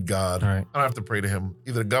don't really need God. Right. I don't have to pray to him.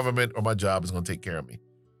 Either the government or my job is going to take care of me.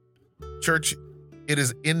 Church, it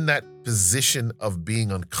is in that position of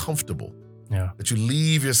being uncomfortable that you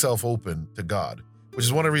leave yourself open to God, which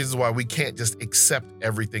is one of the reasons why we can't just accept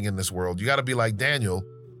everything in this world. You got to be like Daniel,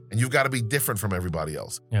 and you've got to be different from everybody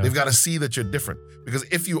else. They've got to see that you're different. Because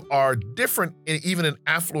if you are different, even in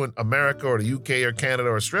affluent America or the UK or Canada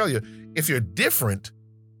or Australia, if you're different,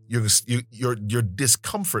 your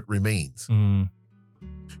discomfort remains. You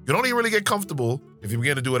don't even really get comfortable if you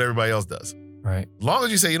begin to do what everybody else does. Right. As long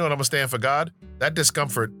as you say, I'm going to stand for God, that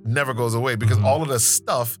discomfort never goes away because all of the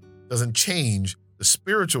stuff doesn't change the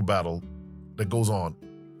spiritual battle that goes on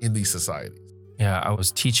in these societies. Yeah, I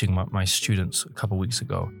was teaching my students a couple of weeks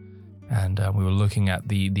ago, and we were looking at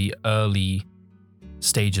the early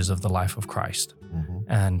stages of the life of Christ.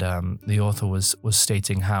 And the author was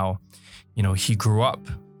stating how, he grew up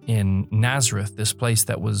in Nazareth, this place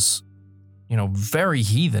that was, very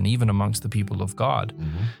heathen, even amongst the people of God,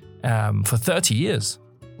 for 30 years,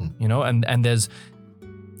 and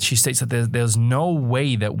she states that there's no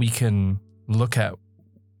way that we can look at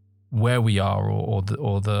where we are or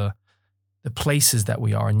the places that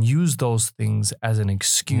we are and use those things as an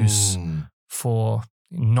excuse for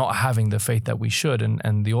not having the faith that we should.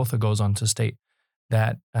 And the author goes on to state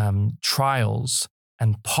that trials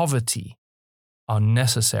and poverty are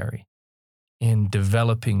necessary in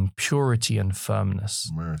developing purity and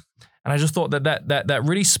firmness. And I just thought that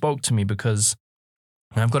really spoke to me because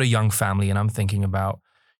I've got a young family and I'm thinking about,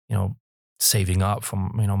 saving up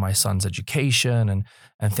from, my son's education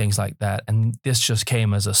and things like that. And this just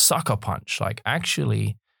came as a sucker punch. Like,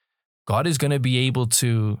 actually, God is going to be able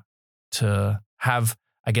to have,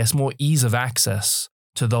 I guess, more ease of access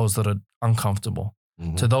to those that are uncomfortable,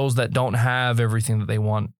 to those that don't have everything that they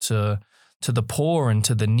want, to the poor and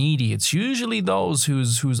to the needy. It's usually those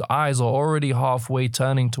whose eyes are already halfway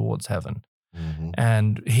turning towards heaven.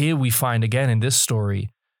 And here we find again in this story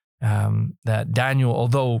that Daniel,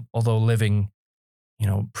 although living,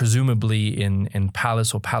 presumably in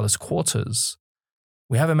palace or palace quarters,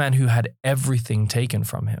 we have a man who had everything taken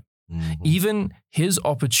from him. Mm-hmm. Even his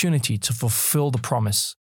opportunity to fulfill the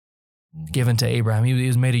promise Mm-hmm. given to Abraham. He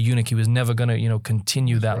was made a eunuch. He was never going to,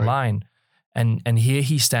 continue That's that right. line. And here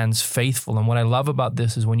he stands faithful. And what I love about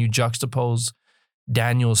this is when you juxtapose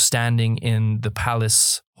Daniel standing in the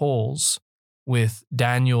palace halls with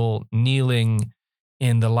Daniel kneeling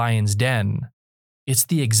in the lion's den, it's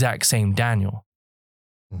the exact same Daniel.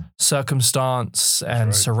 Circumstance and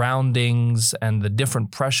right. surroundings and the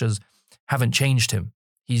different pressures haven't changed him.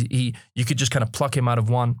 You could just kind of pluck him out of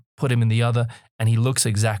one, put him in the other, and he looks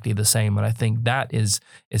exactly the same. And I think that is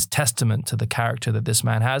testament to the character that this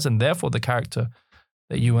man has, and therefore the character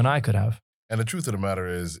that you and I could have. And the truth of the matter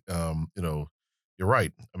is, you're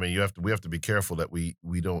right. I mean, we have to be careful that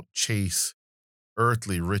we don't chase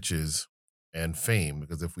earthly riches and fame,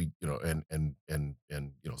 because if we, and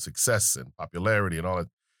success and popularity and all that,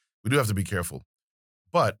 we do have to be careful.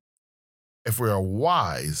 But if we are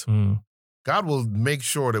wise, God will make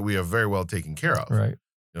sure that we are very well taken care of. Right.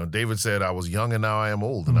 David said, I was young and now I am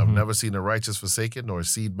old, and I've never seen the righteous forsaken nor a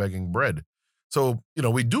seed begging bread. So,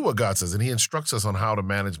 we do what God says, and he instructs us on how to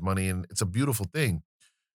manage money, and it's a beautiful thing.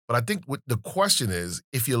 But I think the question is,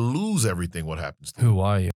 if you lose everything, what happens to you? Who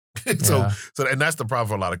are you? So, and that's the problem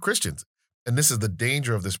for a lot of Christians. And this is the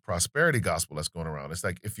danger of this prosperity gospel that's going around. It's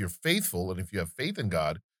like, if you're faithful and if you have faith in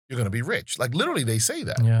God, you're going to be rich. Like, literally, they say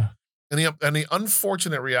that. Yeah. And the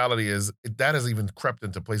unfortunate reality is that has even crept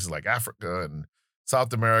into places like Africa and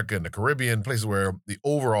South America and the Caribbean, places where the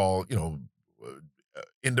overall,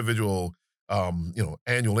 individual,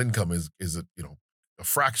 annual income is a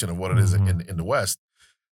fraction of what it is in the West.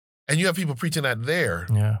 And you have people preaching that there.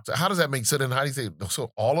 Yeah. So how does that make sense? And how do you say,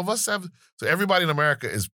 so all of us have, so everybody in America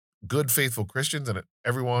is good, faithful Christians, and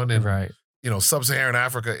everyone in, Right. Sub-Saharan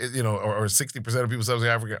Africa, or 60% of people in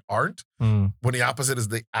Sub-Saharan Africa aren't, when the opposite is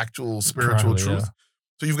the actual spiritual Probably, truth. yeah.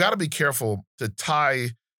 So you've got to be careful to tie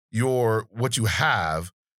what you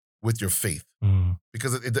have with your faith,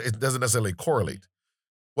 because it doesn't necessarily correlate.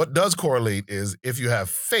 What does correlate is if you have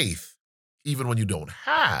faith, even when you don't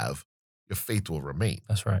have, your faith will remain.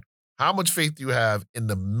 That's right. How much faith do you have in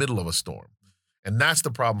the middle of a storm? And that's the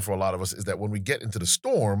problem for a lot of us, is that when we get into the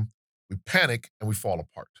storm, we panic and we fall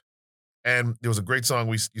apart. And there was a great song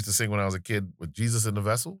we used to sing when I was a kid, with Jesus in the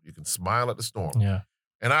vessel. You can smile at the storm. Yeah.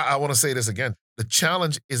 And I want to say this again. The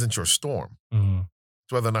challenge isn't your storm.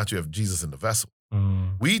 It's whether or not you have Jesus in the vessel.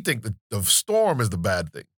 We think that the storm is the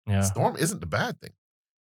bad thing. Yeah. The storm isn't the bad thing.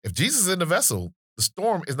 If Jesus is in the vessel, the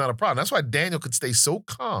storm is not a problem. That's why Daniel could stay so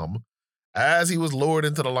calm as he was lowered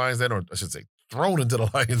into the lion's den, or I should say thrown into the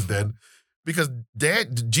lion's den, because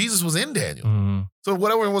Jesus was in Daniel. So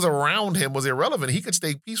whatever was around him was irrelevant. He could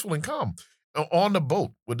stay peaceful and calm on the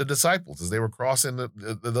boat with the disciples as they were crossing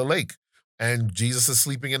the lake, and Jesus is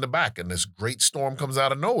sleeping in the back, and this great storm comes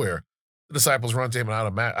out of nowhere. The disciples run to him, and out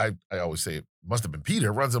of I always say it must have been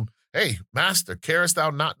Peter, runs him, hey, Master, carest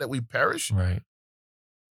thou not that we perish? Right.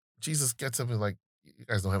 Jesus gets up and is like, you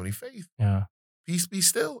guys don't have any faith. Yeah. Peace be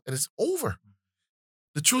still, and it's over.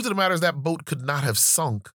 The truth of the matter is that boat could not have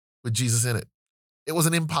sunk with Jesus in it. It was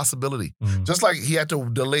an impossibility. Just like he had to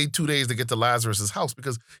delay 2 days to get to Lazarus' house,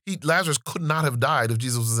 because Lazarus could not have died if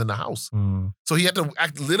Jesus was in the house. So he had to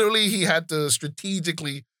he had to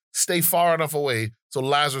strategically stay far enough away so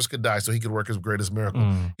Lazarus could die, so he could work his greatest miracle.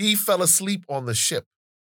 He fell asleep on the ship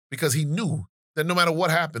because he knew that no matter what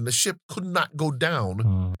happened, the ship could not go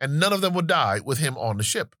down, and none of them would die with him on the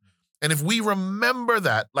ship. And if we remember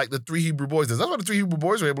that, like the three Hebrew boys did, that's why the three Hebrew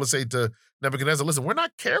boys were able to say to Nebuchadnezzar, listen, we're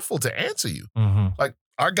not careful to answer you. Like,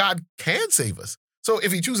 our God can save us. So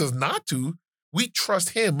if he chooses not to, we trust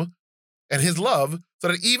him and his love, so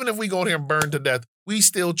that even if we go in here and burn to death, we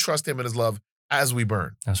still trust him and his love as we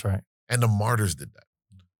burn. That's right. And the martyrs did that.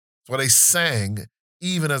 So they sang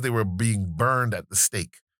even as they were being burned at the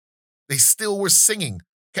stake. They still were singing.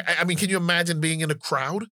 I mean, can you imagine being in a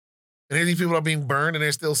crowd and these people are being burned and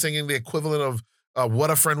they're still singing the equivalent of what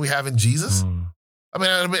a friend we have in Jesus? I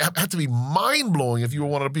mean, it had to be mind-blowing if you were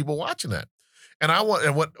one of the people watching that. And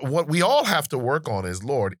what we all have to work on is,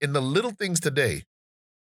 Lord, in the little things today,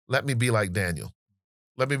 let me be like Daniel.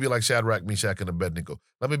 Let me be like Shadrach, Meshach, and Abednego.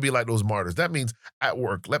 Let me be like those martyrs. That means at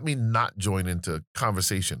work, let me not join into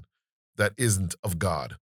conversation that isn't of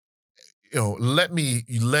God. Let me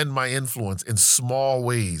lend my influence in small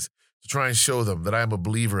ways to try and show them that I am a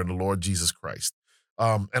believer in the Lord Jesus Christ.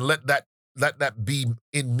 And let that be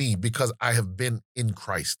in me, because I have been in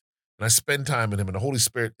Christ. And I spend time in him, and the Holy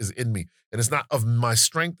Spirit is in me. And it's not of my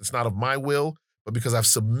strength, it's not of my will, but because I've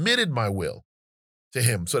submitted my will to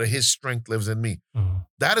him so that his strength lives in me. Mhm.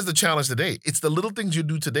 That is the challenge today. It's the little things you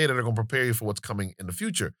do today that are going to prepare you for what's coming in the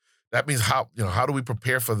future. That means how do we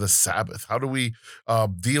prepare for the Sabbath? How do we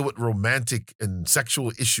deal with romantic and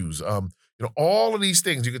sexual issues? All of these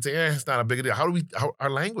things you could say, it's not a big deal. Our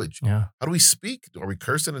language? Yeah. How do we speak? Are we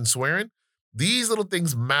cursing and swearing? These little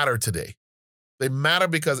things matter today. They matter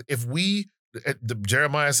because if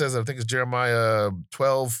Jeremiah says, I think it's Jeremiah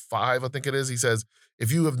 12:5, I think it is. He says,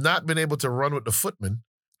 if you have not been able to run with the footmen,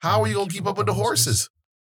 how are you going to keep up with the horses?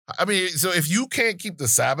 I mean, so if you can't keep the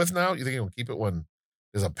Sabbath now, you think you're going to keep it when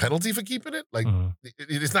there's a penalty for keeping it? Like,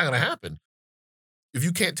 it's not going to happen. If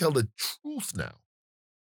you can't tell the truth now,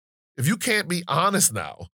 if you can't be honest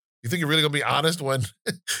now, you think you're really going to be honest when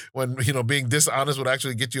being dishonest would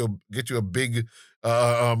actually get you a big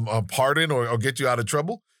pardon or get you out of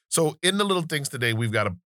trouble? So in the little things today, we've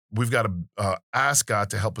got to ask God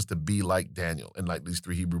to help us to be like Daniel and like these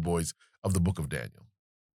 3 Hebrew boys of the book of Daniel.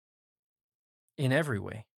 In every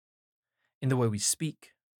way. In the way we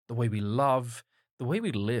speak, the way we love, the way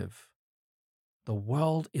we live. The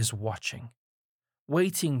world is watching,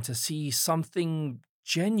 waiting to see something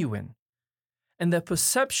genuine. And their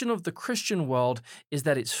perception of the Christian world is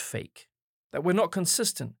that it's fake, that we're not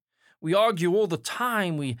consistent. We argue all the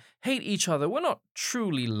time. We hate each other. We're not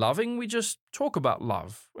truly loving. We just talk about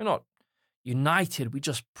love. We're not united. We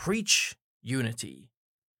just preach unity.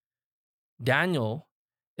 Daniel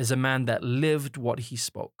is a man that lived what he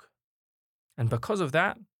spoke. And because of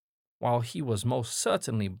that, while he was most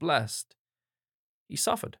certainly blessed, he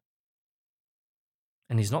suffered.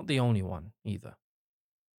 And he's not the only one either.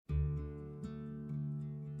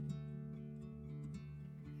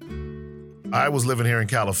 I was living here in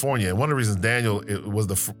California, and one of the reasons Daniel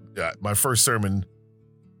was my first sermon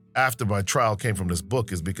after my trial came from this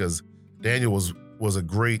book is because Daniel was a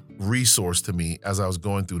great resource to me as I was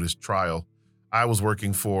going through this trial. I was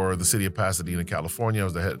working for the city of Pasadena, California. I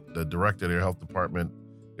was the director of their health department,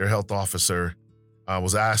 their health officer. I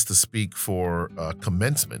was asked to speak for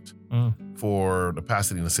commencement for the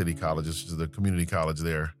Pasadena City College, which is the community college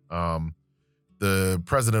there. The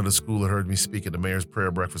president of the school had heard me speak at the mayor's prayer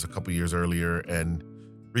breakfast a couple years earlier and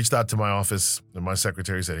reached out to my office, and my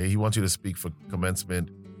secretary said, hey, he wants you to speak for commencement.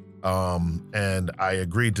 And I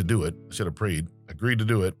agreed to do it. I should have prayed. Agreed to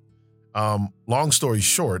do it. Long story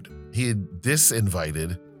short, he had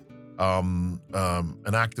disinvited an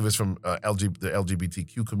activist from the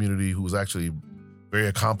LGBTQ community who was actually very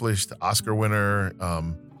accomplished, Oscar winner,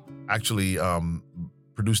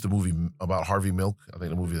 produced a movie about Harvey Milk. I think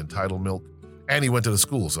the movie is entitled Milk. And he went to the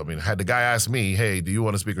school. So, I mean, had the guy asked me, hey, do you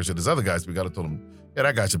want to speak or should this other guy speak? I told him, yeah,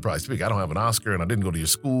 that guy should probably speak. I don't have an Oscar and I didn't go to your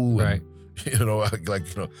school. Right. And,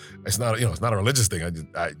 it's not a religious thing.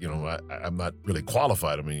 I'm not really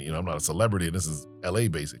qualified. I mean, I'm not a celebrity and this is LA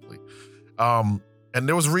basically. And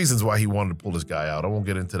there was reasons why he wanted to pull this guy out. I won't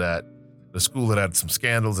get into that. The school had some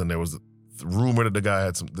scandals and there was rumor that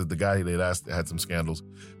the guy they'd asked had some scandals.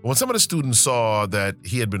 But when some of the students saw that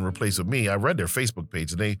he had been replaced with me, I read their Facebook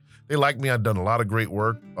page and they liked me. I'd done a lot of great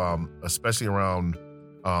work, especially around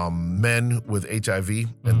men with HIV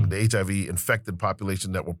and the HIV infected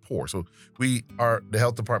population that were poor. So the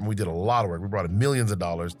health department, we did a lot of work. We brought in millions of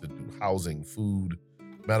dollars to do housing, food,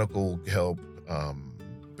 medical help,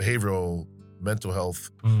 behavioral, mental health,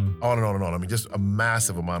 on and on and on. I mean, just a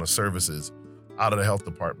massive amount of services out of the health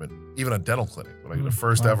department, even a dental clinic, like the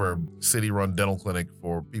first ever city-run dental clinic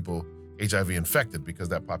for people HIV infected, because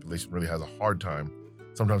that population really has a hard time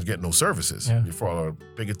sometimes getting those services for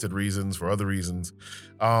bigoted reasons, for other reasons.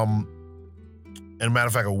 And a matter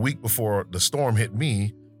of fact, a week before the storm hit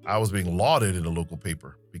me, I was being lauded in the local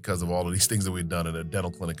paper because of all of these things that we'd done in a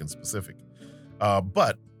dental clinic in specific.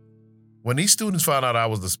 But when these students found out I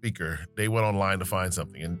was the speaker, they went online to find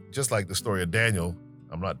something. And just like the story of Daniel,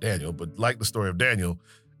 I'm not Daniel, but like the story of Daniel,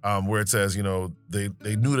 where it says, they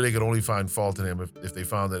knew that they could only find fault in him if they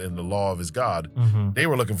found that in the law of his God. They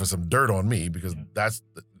were looking for some dirt on me because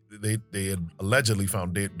they had allegedly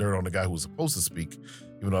found dirt on the guy who was supposed to speak,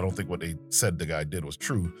 even though I don't think what they said the guy did was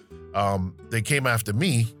true. They came after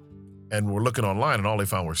me and were looking online and all they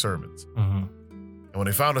found were sermons. And when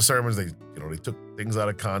they found the sermons, they took things out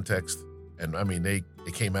of context. And I mean, they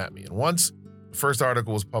came at me. And once the first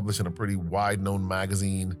article was published in a pretty wide-known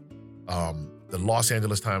magazine, the Los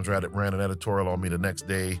Angeles Times ran an editorial on me the next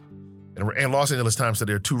day. And Los Angeles Times said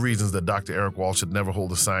there are 2 reasons that Dr. Eric Walsh should never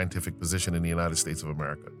hold a scientific position in the United States of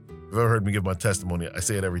America. If you've ever heard me give my testimony, I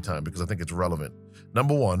say it every time because I think it's relevant.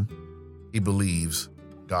 Number 1, he believes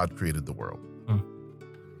God created the world.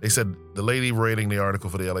 They said the lady writing the article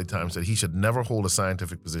for the LA Times said he should never hold a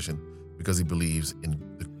scientific position because he believes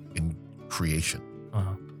in creation.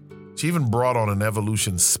 She even brought on an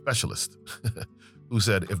evolution specialist who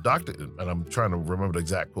said, and I'm trying to remember the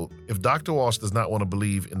exact quote, if Dr. Walsh does not want to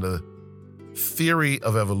believe in the theory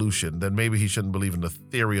of evolution, then maybe he shouldn't believe in the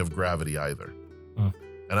theory of gravity either. Mm.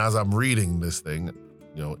 And as I'm reading this thing,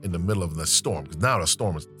 in the middle of the storm, because now the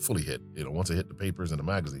storm is fully hit, once it hit the papers and the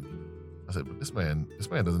magazine, I said, but this man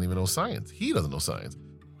doesn't even know science. He doesn't know science.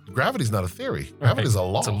 Gravity's not a theory. Gravity is a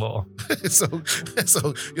law. It's a law.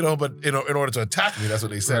 But in order to attack me, that's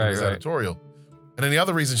what they said in this editorial. And then the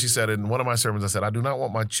other reason she said in one of my sermons, I said, I do not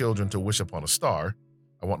want my children to wish upon a star.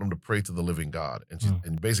 I want them to pray to the living God.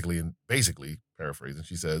 And basically paraphrasing,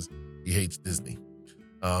 she says he hates Disney.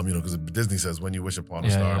 Because Disney says when you wish upon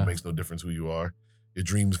a star, it makes no difference who you are. Your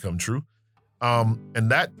dreams come true.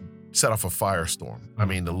 And that set off a firestorm. I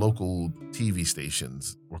mean, the local TV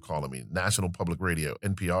stations were calling me. National Public Radio,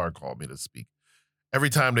 NPR called me to speak. Every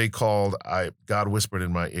time they called, God whispered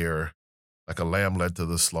in my ear, like a lamb led to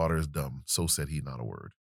the slaughter is dumb. So said he not a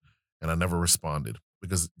word. And I never responded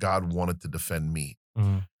because God wanted to defend me.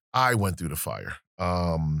 Mm-hmm. I went through the fire.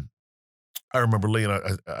 I remember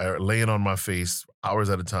laying on my face hours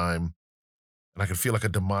at a time, and I could feel like a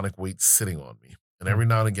demonic weight sitting on me. And every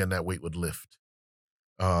now and again, that weight would lift.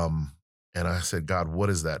 And I said, God,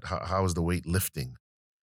 what is that? How is the weight lifting?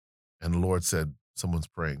 And the Lord said, someone's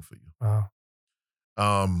praying for you. Wow.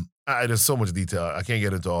 There's so much detail. I can't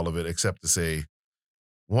get into all of it except to say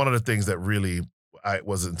one of the things that really I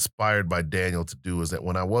was inspired by Daniel to do is that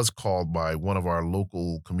when I was called by one of our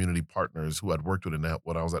local community partners who I'd worked with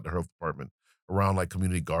when I was at the health department around like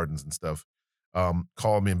community gardens and stuff,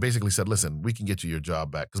 called me and basically said, listen, we can get you your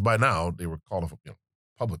job back. Because by now they were calling for,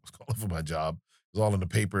 public was calling for my job. It was all in the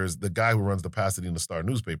papers. The guy who runs the Pasadena Star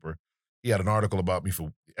newspaper, he had an article about me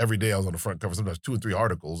for every day I was on the front cover, sometimes 2 or 3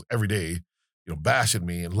 articles every day, bashing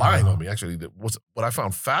me and lying on me. Actually, what I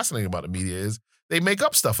found fascinating about the media is they make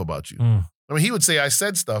up stuff about you. I mean, he would say I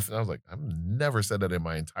said stuff, and I was like, I've never said that in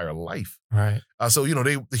my entire life. Right. So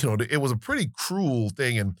it was a pretty cruel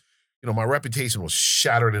thing, and my reputation was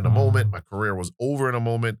shattered in a moment. My career was over in a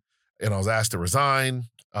moment, and I was asked to resign.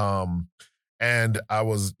 And I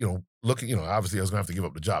was, looking, obviously I was gonna have to give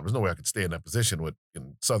up the job. There's no way I could stay in that position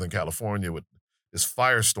in Southern California with this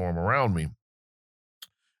firestorm around me.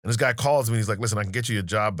 And this guy calls me, and he's like, listen, I can get you your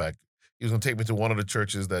job back. He was going to take me to one of the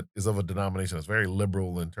churches that is of a denomination that's very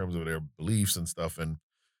liberal in terms of their beliefs and stuff. And,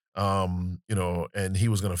 and he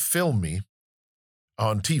was going to film me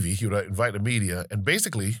on TV. He would invite the media. And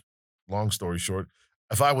basically, long story short,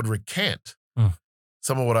 if I would recant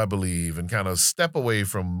some of what I believe and kind of step away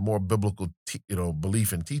from more biblical,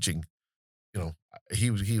 belief and teaching, he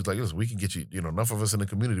was like, listen, we can get you, enough of us in the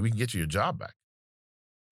community, we can get you your job back.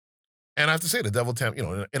 And I have to say, the devil,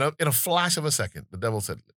 in a flash of a second, the devil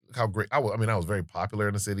said, look how great, I was very popular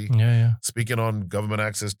in the city. Yeah. Speaking on government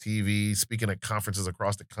access TV, speaking at conferences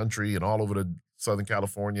across the country and all over the Southern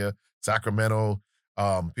California, Sacramento.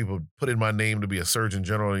 People put in my name to be a Surgeon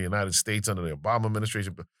General of the United States under the Obama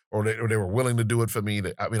administration, or they were willing to do it for me.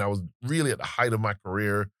 I was really at the height of my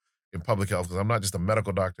career in public health because I'm not just a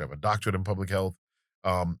medical doctor, I have a doctorate in public health.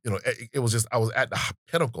 It was just, I was at the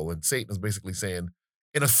pinnacle, and Satan is basically saying,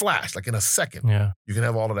 in a flash, like in a second, you can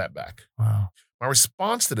have all of that back. Wow. My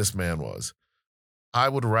response to this man was, I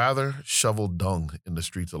would rather shovel dung in the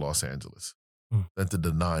streets of Los Angeles than to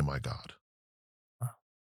deny my God. Wow.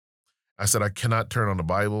 I said, I cannot turn on the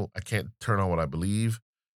Bible. I can't turn on what I believe.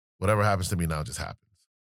 Whatever happens to me now just happens.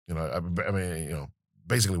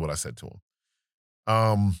 Basically what I said to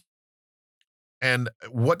him. And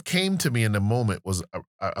what came to me in the moment was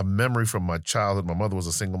a memory from my childhood. My mother was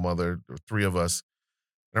a single mother. There were 3 of us.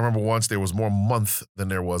 And I remember once there was more month than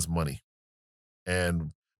there was money.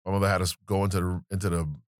 And my mother had us go into the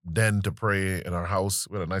den to pray in our house.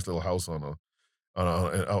 We had a nice little house on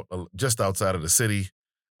just outside of the city,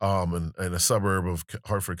 in a suburb of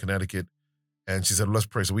Hartford, Connecticut. And she said, let's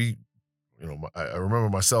pray. So I remember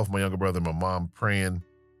myself, my younger brother, and my mom praying.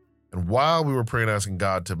 And while we were praying, asking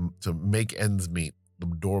God to make ends meet, the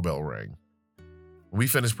doorbell rang. When we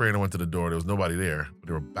finished praying, I went to the door. There was nobody there, but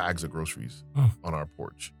there were bags of groceries on our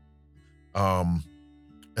porch. God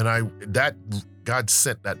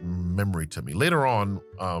sent that memory to me. Later on,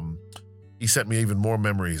 he sent me even more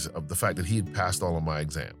memories of the fact that he had passed all of my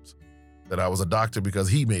exams, that I was a doctor because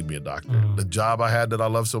he made me a doctor. The job I had that I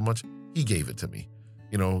loved so much, he gave it to me.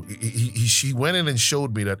 She went in and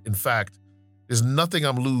showed me that, in fact, there's nothing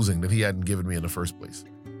I'm losing that he hadn't given me in the first place.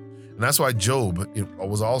 And that's why Job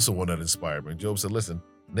was also one that inspired me. Job said, listen,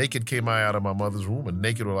 naked came I out of my mother's womb, and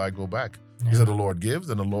naked will I go back. He said, the Lord gives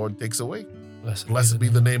and the Lord takes away. Blessed be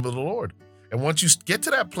the name of the Lord. And once you get to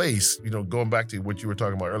that place, going back to what you were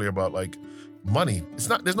talking about earlier about like money.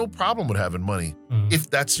 There's no problem with having money if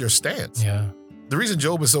that's your stance. Yeah. The reason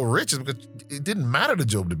Job is so rich is because it didn't matter to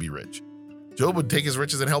Job to be rich. Job would take his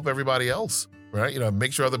riches and help everybody else, right?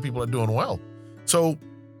 Make sure other people are doing well. So,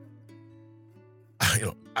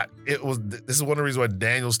 this is one of the reasons why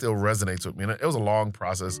Daniel still resonates with me. And it was a long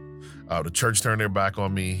process. The church turned their back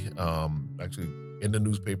on me. Actually, in the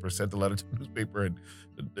newspaper, sent a letter to the newspaper,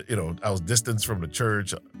 and I was distanced from the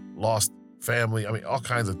church, lost family. I mean, all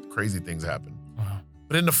kinds of crazy things happened. Wow.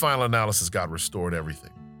 But in the final analysis, God restored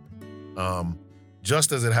everything.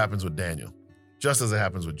 Just as it happens with Daniel, just as it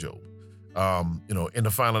happens with Job. In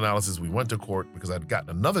the final analysis, we went to court because I'd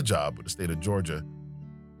gotten another job with the state of Georgia,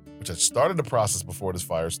 which had started the process before this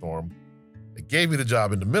firestorm. They gave me the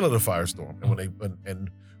job in the middle of the firestorm.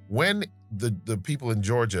 And when the people in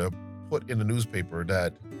Georgia put in the newspaper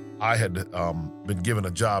that I had been given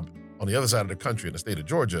a job on the other side of the country in the state of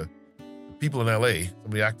Georgia, people in LA, some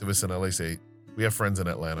of the activists in LA say, we have friends in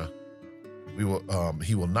Atlanta.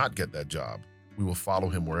 He will not get that job. We will follow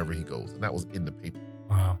him wherever he goes. And that was in the paper.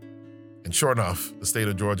 Wow. And sure enough, the state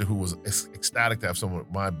of Georgia, who was ecstatic to have some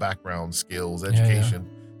of my background, skills, education,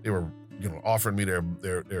 they were, offering me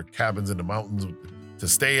their cabins in the mountains to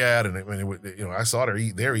stay at. And I saw their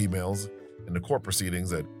emails in the court proceedings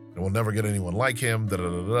that we'll never get anyone like him. They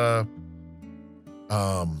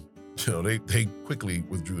quickly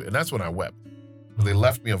withdrew, and that's when I wept. They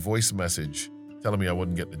left me a voice message telling me I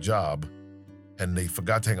wouldn't get the job, and they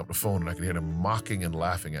forgot to hang up the phone, and I could hear them mocking and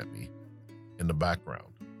laughing at me in the background.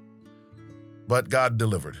 But God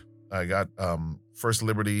delivered. I got First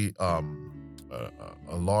Liberty, a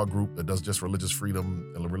law group that does just religious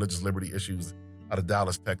freedom and religious liberty issues out of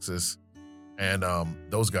Dallas, Texas. And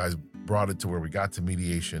those guys brought it to where we got to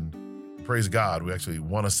mediation. Praise God, we actually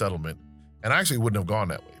won a settlement. And I actually wouldn't have gone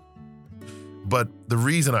that way. But the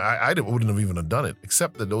reason I wouldn't have even have done it,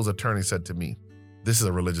 except that those attorneys said to me, this is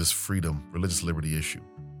a religious freedom, religious liberty issue.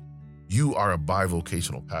 You are a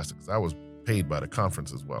bivocational pastor, because I was paid by the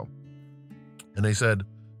conference as well. And they said,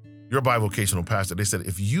 you're a bivocational pastor. They said,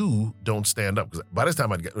 if you don't stand up, because by this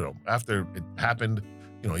time after it happened,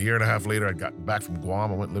 a year and a half later, I'd gotten back from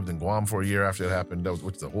Guam. I went and lived in Guam for a year after it happened,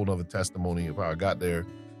 which is a whole other testimony of how I got there.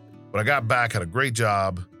 But I got back, had a great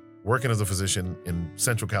job, working as a physician in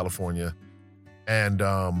Central California. And,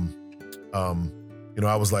 I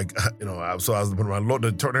was like, when the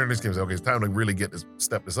attorneys came and said, okay, it's time to really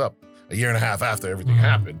step this up. A year and a half after everything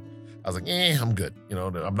happened, I was like, I'm good.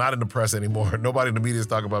 I'm not in the press anymore. Nobody in the media is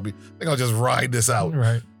talking about me. I think I'll just ride this out.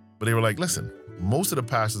 Right. But they were like, listen, most of the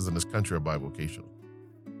pastors in this country are bivocational.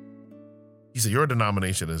 He said, your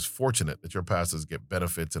denomination is fortunate that your pastors get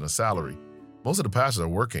benefits and a salary. Most of the pastors are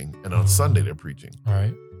working, and on Sunday they're preaching.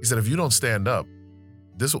 Right. He said, if you don't stand up,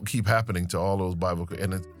 this will keep happening to all those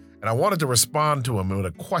bivocational. And I wanted to respond to him with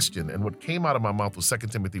a question, and what came out of my mouth was 2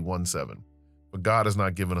 Timothy 1:7. But God has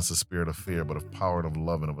not given us a spirit of fear, but of power and of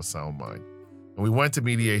love and of a sound mind. And we went to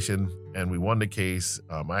mediation, and we won the case.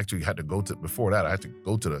 I actually had to go to, before that, I had to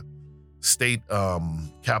go to the state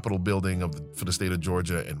Capitol building for the state of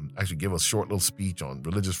Georgia and actually give a short little speech on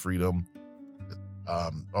religious freedom.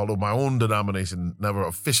 Although my own denomination never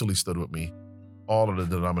officially stood with me, all of the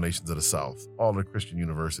denominations of the South, all the Christian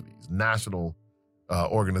universities, national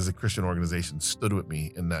Christian organizations stood with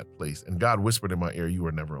me in that place. And God whispered in my ear, you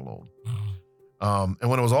are never alone. And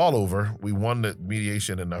when it was all over, we won the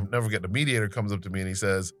mediation, and I'll never forget, the mediator comes up to me and he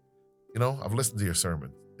says, I've listened to your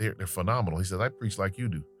sermons. They're phenomenal. He says, I preach like you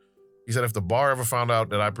do. He said, if the bar ever found out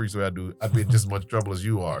that I preach the way I do, I'd be in just as much trouble as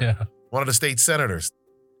you are. Yeah. One of the state senators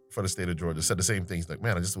for the state of Georgia said the same thing. He's like,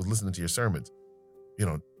 man, I just was listening to your sermons.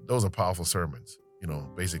 Those are powerful sermons,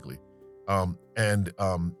 basically.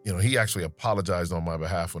 He actually apologized on my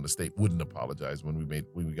behalf when the state wouldn't apologize when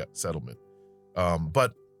we got the settlement.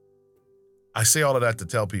 But I say all of that to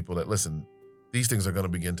tell people that, listen, these things are going to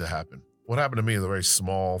begin to happen. What happened to me is a very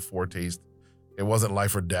small foretaste. It wasn't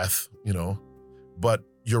life or death, but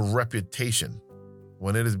your reputation,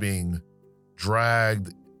 when it is being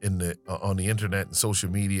dragged on the internet and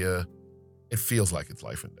social media, it feels like it's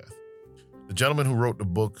life and death. The gentleman who wrote the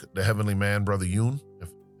book, The Heavenly Man, Brother Yoon, if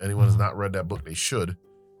anyone has not read that book, they should,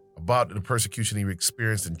 about the persecution he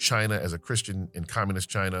experienced in China as a Christian in communist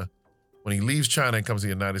China. When he leaves China and comes to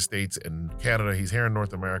the United States and Canada, he's here in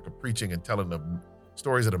North America preaching and telling the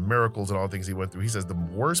stories of the miracles and all the things he went through. He says the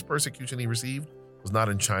worst persecution he received was not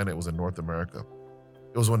in China, it was in North America.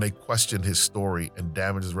 It was when they questioned his story and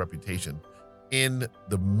damaged his reputation in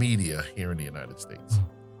the media here in the United States.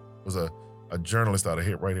 It was a journalist out of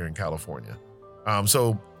here, right here in California.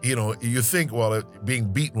 So you think, well,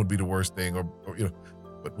 being beaten would be the worst thing,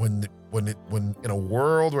 but when in a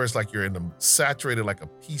world where it's like you're saturated like a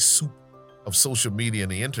pea soup of social media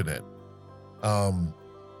and the internet,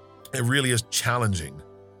 it really is challenging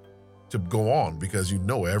to go on because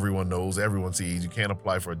everyone knows, everyone sees. You can't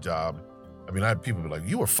apply for a job. I mean, I had people be like,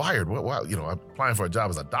 "You were fired." Wow, I'm applying for a job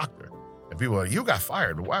as a doctor, and people are like, "You got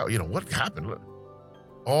fired." Wow, what happened?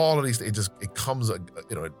 All of these, it comes,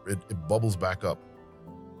 it bubbles back up,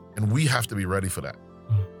 and we have to be ready for that,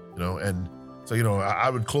 And so, I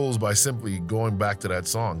would close by simply going back to that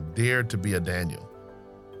song: "Dare to be a Daniel,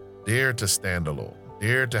 dare to stand alone,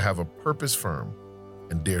 dare to have a purpose firm,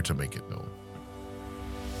 and dare to make it known."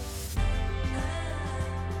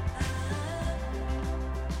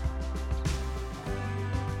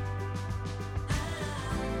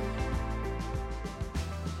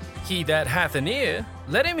 He that hath an ear,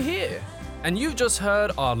 let him hear. And you've just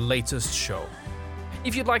heard our latest show.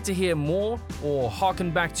 If you'd like to hear more or harken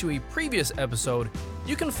back to a previous episode,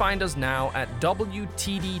 you can find us now at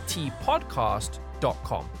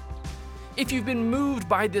wtdtpodcast.com. If you've been moved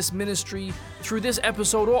by this ministry through this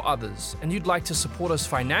episode or others, and you'd like to support us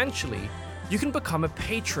financially, you can become a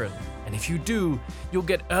patron. And if you do, you'll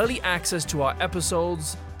get early access to our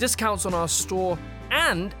episodes, discounts on our store,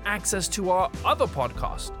 and access to our other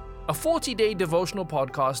podcast, a 40-day devotional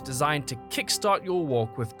podcast designed to kickstart your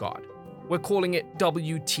walk with God. We're calling it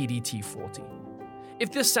WTDT40.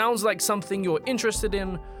 If this sounds like something you're interested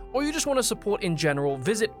in, or you just want to support in general,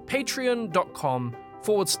 visit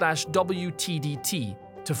patreon.com/WTDT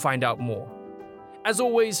to find out more. As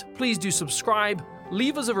always, please do subscribe,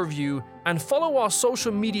 leave us a review, and follow our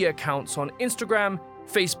social media accounts on Instagram,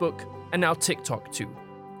 Facebook, and now TikTok too.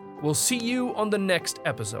 We'll see you on the next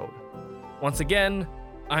episode. Once again,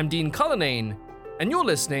 I'm Dean Cullinane, and you're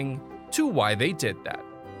listening to Why They Did That.